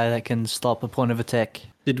a guy that can stop a point of attack.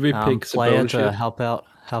 Did we pick player Sabonis to yet? help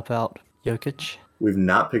out Jokic? We've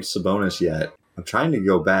not picked Sabonis yet. I'm trying to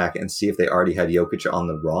go back and see if they already had Jokic on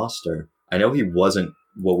the roster. I know he wasn't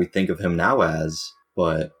what we think of him now as,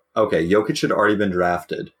 but okay, Jokic had already been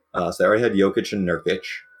drafted. So they already had Jokic and Nurkic.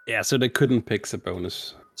 Yeah, so they couldn't pick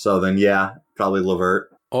Sabonis. So then, yeah, probably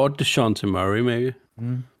LeVert. Or DeJounte Murray, maybe.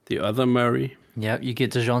 The other Murray. Yeah, you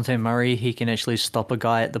get DeJounte Murray. He can actually stop a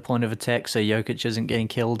guy at the point of attack, so Jokic isn't getting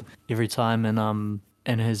killed every time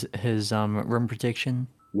in his rim protection.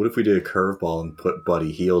 What if we did a curveball and put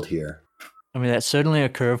Buddy Hield here? I mean, that's certainly a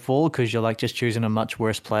curveball because you're like just choosing a much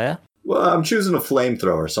worse player. Well, I'm choosing a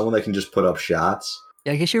flamethrower, someone that can just put up shots.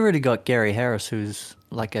 Yeah, I guess you already got Gary Harris, who's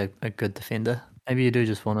like a good defender. Maybe you do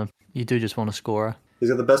just want a scorer. He's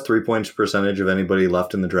got the best 3-point percentage of anybody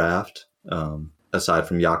left in the draft, aside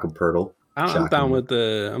from Jakob Poeltl. I'm down with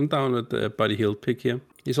the Buddy Hield pick here.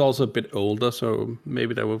 He's also a bit older, so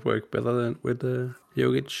maybe that would work better than with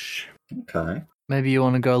Jokic. Okay. Maybe you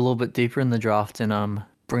want to go a little bit deeper in the draft and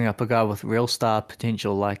bring up a guy with real star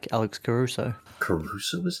potential like Alex Caruso.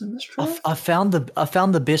 Caruso was in this draft? I found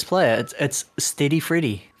the best player. It's Steady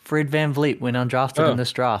Freddy. Fred VanVleet went undrafted in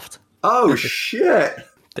this draft. Oh shit!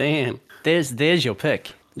 Damn. There's your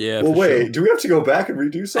pick. Yeah. Well, wait. Sure. Do we have to go back and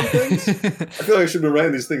redo some things? I feel like I should have been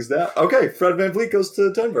writing these things down. Okay, Fred VanVleet goes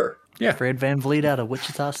to Denver. Yeah. Fred VanVleet out of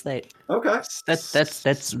Wichita State. Okay.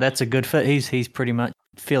 That's a good fit. He's pretty much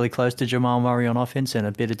fairly close to Jamal Murray on offense and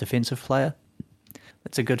a better defensive player.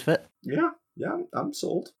 That's a good fit. Yeah, I'm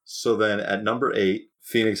sold. So then at number 8,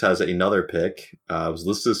 Phoenix has another pick. It was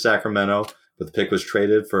listed as Sacramento, but the pick was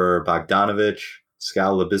traded for Bogdanovich,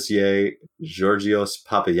 Skal Labissiere, Georgios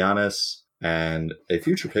Papagiannis, and a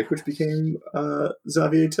future pick, which became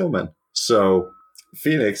Xavier Tillman. So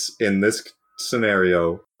Phoenix, in this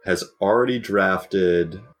scenario, has already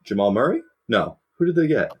drafted Jamal Murray? No. Who did they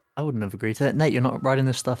get? I wouldn't have agreed to that. Nate, you're not writing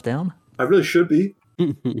this stuff down? I really should be.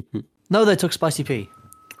 No, they took Spicy P.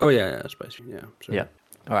 Oh, yeah, Spicy. Yeah. Sorry. Yeah.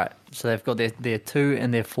 All right. So they've got their 2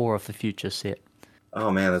 and their 4 of the future set. Oh,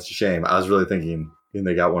 man, that's a shame. I was really thinking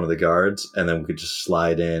they got one of the guards, and then we could just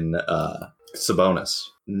slide in Sabonis.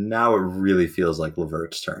 Now it really feels like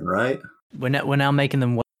LeVert's turn, right? We're now making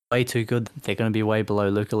them way too good. They're going to be way below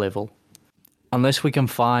Luka level. Unless we can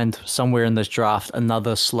find somewhere in this draft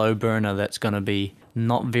another slow burner that's going to be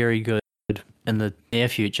not very good in the near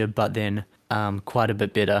future, but then quite a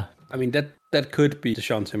bit better. I mean, that could be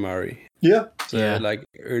DeJounte Murray. Yeah. So, Yeah. like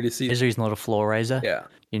early season. He's not a floor raiser. Yeah.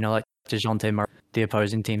 You know, like DeJounte Murray, the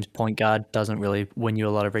opposing team's point guard, doesn't really win you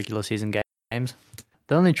a lot of regular season games.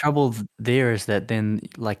 The only trouble there is that then,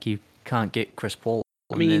 like, you can't get Chris Paul.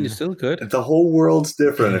 I mean, it's still good. The whole world's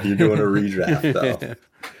different if you're doing a redraft, though.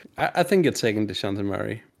 I think it's taking DeJounte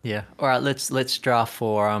Murray. Yeah. All right. Let's draft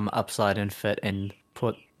for upside and fit and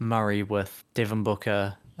put Murray with Devin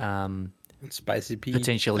Booker, Spicy P.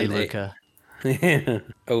 potentially and Luka.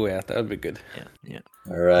 Oh yeah, that would be good. Yeah.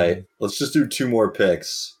 All right. Let's just do 2 more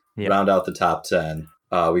picks. Yep. Round out the top 10.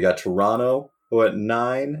 We got Toronto at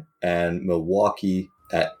 9 and Milwaukee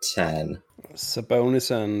at 10.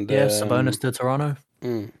 Sabonis and Sabonis to Toronto.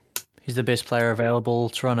 Mm. He's the best player available.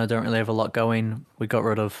 Toronto don't really have a lot going. We got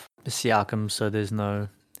rid of Siakam, so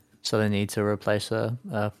they need to replace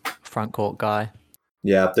a front court guy.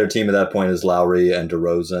 Yeah, their team at that point is Lowry and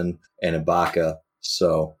DeRozan and Ibaka.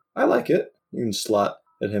 So I like it. You can slot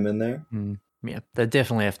him in there. Yeah, they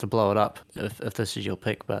definitely have to blow it up if this is your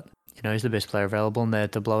pick, but he's the best player available and they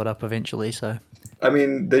had to blow it up eventually, so. I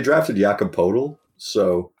mean, they drafted Jakob Poeltl,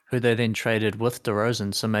 so. Who they then traded with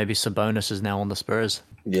DeRozan, so maybe Sabonis is now on the Spurs.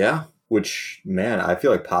 Yeah, which, man, I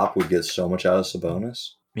feel like Pop would get so much out of Sabonis.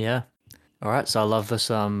 Yeah. All right, so I love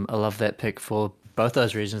this. I love that pick for both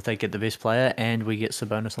those reasons. They get the best player and we get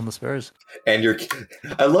Sabonis on the Spurs. And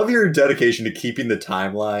I love your dedication to keeping the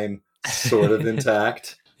timeline sort of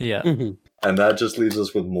intact. Yeah. And that just leaves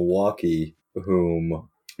us with Milwaukee, whom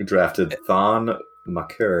drafted Thon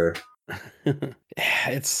Maker.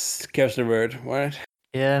 It's scarce the word, right?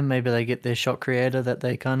 Yeah, maybe they get their shot creator that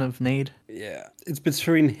they kind of need. Yeah, it's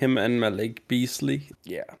between him and Malik Beasley.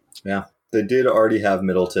 Yeah. Yeah, they did already have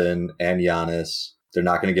Middleton and Giannis. They're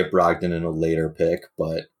not going to get Brogdon in a later pick,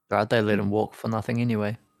 but... Right, they let him walk for nothing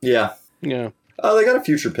anyway. Yeah. Yeah. They got a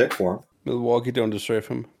future pick for him. Milwaukee don't deserve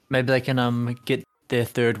him. Maybe they can get their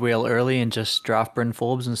third wheel early and just draft Bryn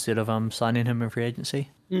Forbes instead of signing him in free agency.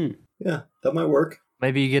 Yeah, that might work.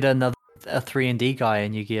 Maybe you get a 3-and-D guy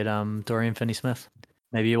and you get Dorian Finney-Smith.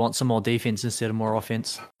 Maybe you want some more defense instead of more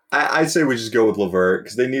offense. I'd say we just go with LeVert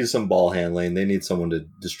because they need some ball handling. They need someone to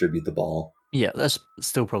distribute the ball. Yeah, that's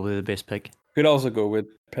still probably the best pick. Could also go with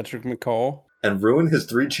Patrick McCaw. And ruin his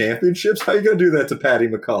 3 championships? How are you going to do that to Patty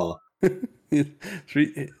McCaw?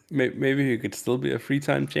 Maybe he could still be a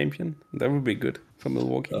 3-time champion. That would be good for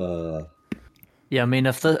Milwaukee. Yeah, I mean,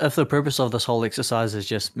 if the purpose of this whole exercise is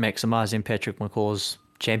just maximizing Patrick McCaw's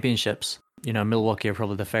championships, Milwaukee are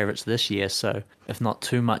probably the favorites this year. So if not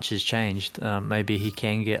too much has changed, maybe he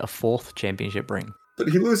can get a 4th championship ring. But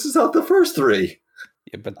he loses out the first 3.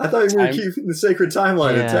 Yeah, but I thought you were keeping the sacred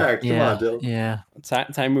timeline intact. Come on, Dylan. Yeah.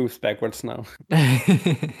 Time moves backwards now.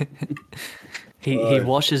 He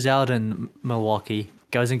washes out in Milwaukee,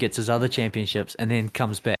 goes and gets his other championships, and then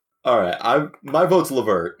comes back. All right, my vote's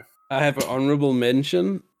LeVert. I have an honorable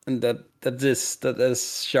mention, and that is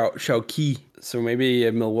Xiao Qi. So maybe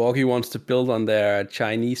Milwaukee wants to build on their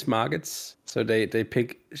Chinese markets, so they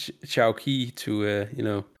pick Xiao Qi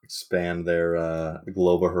to expand their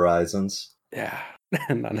global horizons. Yeah,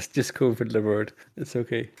 no, let's just go with LeVert. It's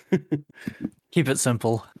okay. Keep it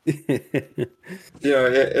simple.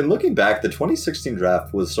 And looking back, the 2016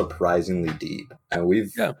 draft was surprisingly deep, and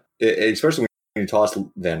especially when you toss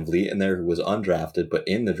Van Vliet in there, who was undrafted, but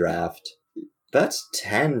in the draft, that's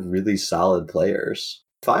 10 really solid players.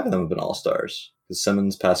 5 of them have been all-stars.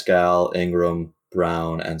 Simmons, Pascal, Ingram,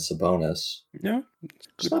 Brown, and Sabonis. Yeah,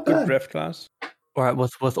 it's not good bad. draft class. All right,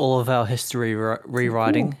 with all of our history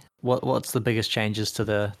rewriting, what's the biggest changes to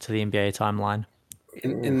the NBA timeline?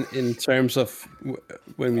 in terms of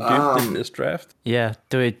when we did this draft? Yeah.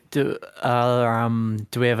 Do we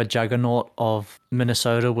have a juggernaut of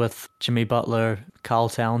Minnesota with Jimmy Butler, Karl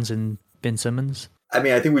Towns, and Ben Simmons? I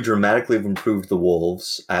mean, I think we dramatically have improved the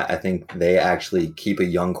Wolves. I think they actually keep a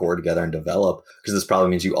young core together and develop, because this probably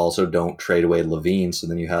means you also don't trade away Levine. So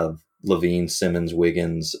then you have Levine, Simmons,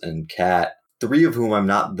 Wiggins, and Cat, 3 of whom I'm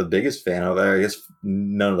not the biggest fan of. I guess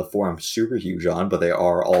none of the 4 I'm super huge on, but they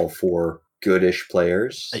are all 4 goodish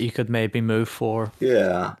players that you could maybe move for.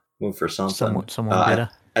 Yeah, move for something. Someone better.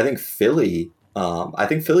 I think Philly. I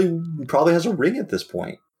think Philly probably has a ring at this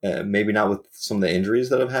point. Maybe not with some of the injuries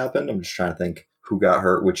that have happened. I'm just trying to think who got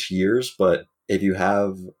hurt which years. But if you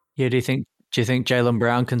have, do you think Jaylen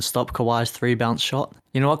Brown can stop Kawhi's 3 bounce shot?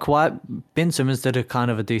 You know what, Ben Simmons did a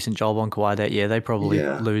kind of a decent job on Kawhi that year. They probably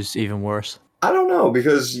lose even worse. I don't know,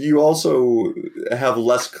 because you also have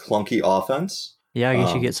less clunky offense. Yeah, I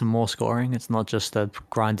guess you get some more scoring. It's not just a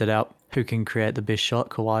grind it out who can create the best shot,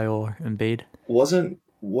 Kawhi or Embiid. Wasn't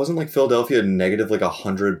like Philadelphia negative like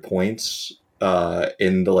 100 points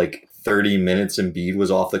in the like 30 minutes Embiid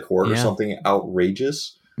was off the court or something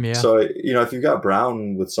outrageous? Yeah. So, if you've got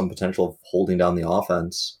Brown with some potential of holding down the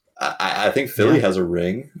offense, I think Philly has a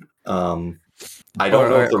ring. I don't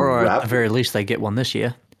know if the Raptors, at the very least, they get one this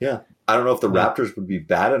year. Yeah. I don't know if the Raptors would be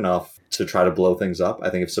bad enough to try to blow things up. I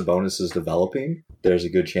think if Sabonis is developing, there's a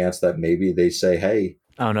good chance that maybe they say, hey.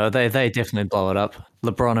 Oh, no, they definitely blow it up.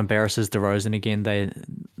 LeBron embarrasses DeRozan again.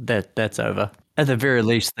 That's over. At the very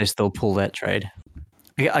least, they still pull that trade.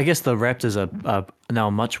 I guess the Raptors are now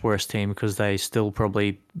a much worse team because they still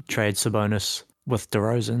probably trade Sabonis with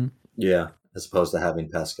DeRozan. Yeah, as opposed to having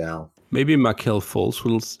Pascal. Maybe Markelle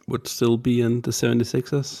Fultz would still be in the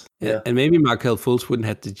 76ers. Yeah. And maybe Markelle Fultz wouldn't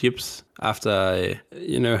have the jips after,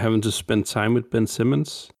 having to spend time with Ben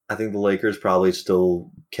Simmons. I think the Lakers probably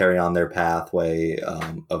still carry on their pathway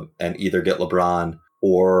and either get LeBron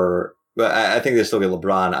or... I think they still get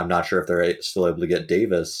LeBron. I'm not sure if they're still able to get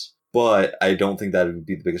Davis. But I don't think that would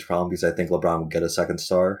be the biggest problem because I think LeBron would get a second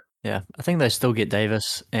star. Yeah, I think they still get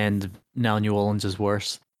Davis, and now New Orleans is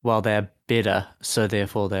worse. Well, they're better, so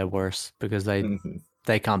therefore they're worse because they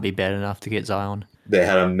can't be bad enough to get Zion. They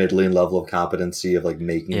had a middling level of competency of like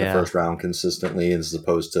making the first round consistently as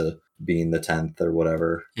opposed to being the 10th or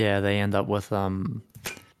whatever. Yeah, they end up with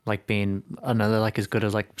like being another like as good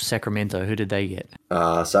as like Sacramento. Who did they get?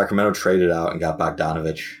 Sacramento traded out and got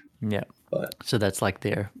Bogdanovich. Yeah. So that's like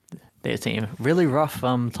their team. Really rough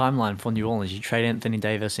timeline for New Orleans. You trade Anthony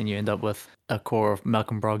Davis and you end up with a core of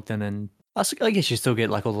Malcolm Brogdon, and I guess you still get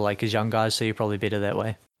like all the Lakers young guys, so you're probably better that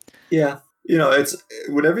way. Yeah. It's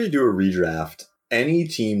whenever you do a redraft, any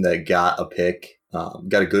team that got a pick,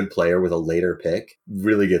 got a good player with a later pick,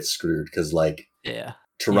 really gets screwed because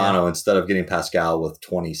Toronto, instead of getting Pascal with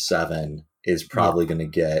 27, is probably going to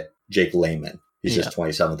get Jake Layman. He's just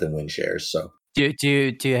 27th in win shares, so... Do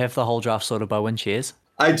you have the whole draft sorted by win shares?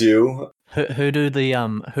 I do. Who do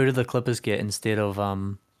the Clippers get instead of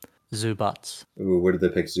Zubats? Ooh, where did they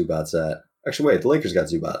pick Zubats at? Actually, wait, the Lakers got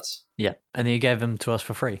Zubats. Yeah, and then you gave him to us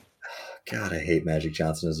for free. God, I hate Magic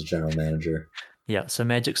Johnson as a general manager. Yeah, so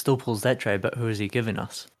Magic still pulls that trade, but who is he giving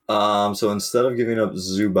us? So instead of giving up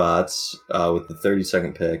Zubats with the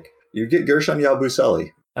 32nd pick, you get Gershon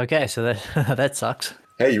Yabusele. Okay, so that that sucks.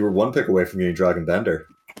 Hey, you were 1 pick away from getting Dragan Bender.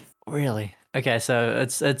 Really? Okay, so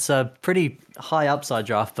it's a pretty high upside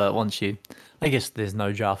draft, but I guess there's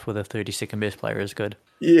no draft with a 32nd best player is good.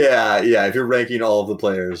 Yeah. If you're ranking all of the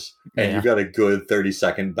players and you've got a good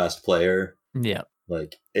 32nd best player,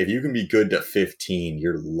 like if you can be good to 15,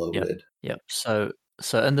 you're loaded. Yep. So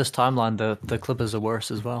in this timeline, the Clippers are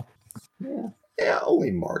worse as well. Yeah,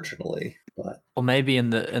 only marginally, but or maybe in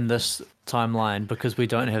this timeline because we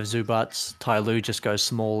don't have Zubats, Ty Lue just goes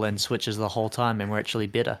small and switches the whole time, and we're actually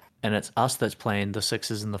better. And it's us that's playing the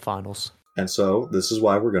Sixers in the finals. And so this is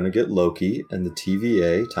why we're going to get Loki and the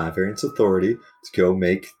TVA, Time Variance Authority, to go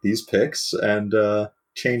make these picks and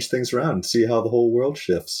change things around and see how the whole world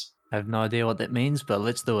shifts. I have no idea what that means, but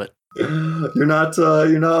let's do it. You're not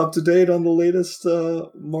up to date on the latest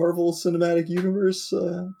Marvel Cinematic Universe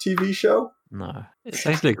TV show? No. It's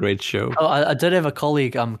actually a great show. Oh, I did have a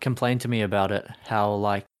colleague complain to me about it, how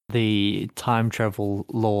like the time travel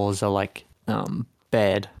laws are like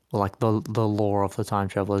bad. Like the law of the time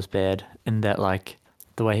travel is bad, and that like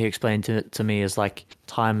the way he explained it to me is like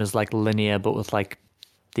time is like linear, but with like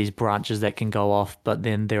these branches that can go off. But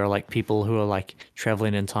then there are like people who are like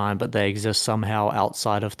traveling in time, but they exist somehow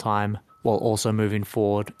outside of time while also moving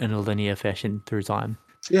forward in a linear fashion through time.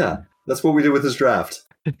 Yeah, that's what we did with this draft.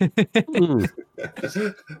 I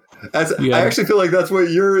actually feel like that's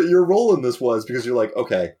what your role in this was, because you're like,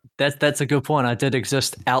 okay, That's a good point. I did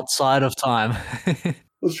exist outside of time.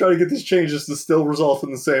 let's try to get these changes to still result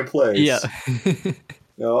in the same place. Yeah.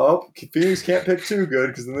 No, Phoenix can't pick too good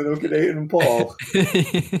because then they don't get Aiden and Paul.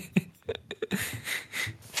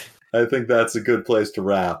 I think that's a good place to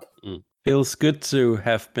wrap. Feels good to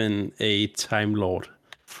have been a Time Lord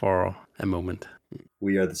for a moment.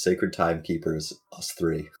 We are the sacred timekeepers, us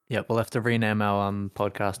three. Yeah, we'll have to rename our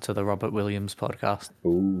podcast to the Robert Williams podcast.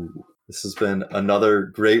 Ooh. This has been another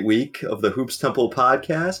great week of the Hoops Temple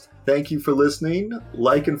podcast. Thank you for listening.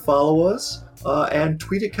 Like and follow us. And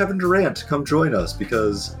tweet at Kevin Durant. Come join us,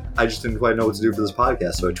 because I just didn't quite know what to do for this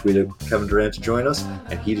podcast. So I tweeted Kevin Durant to join us,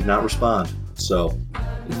 and he did not respond. So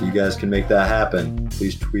if you guys can make that happen,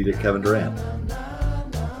 please tweet at Kevin Durant.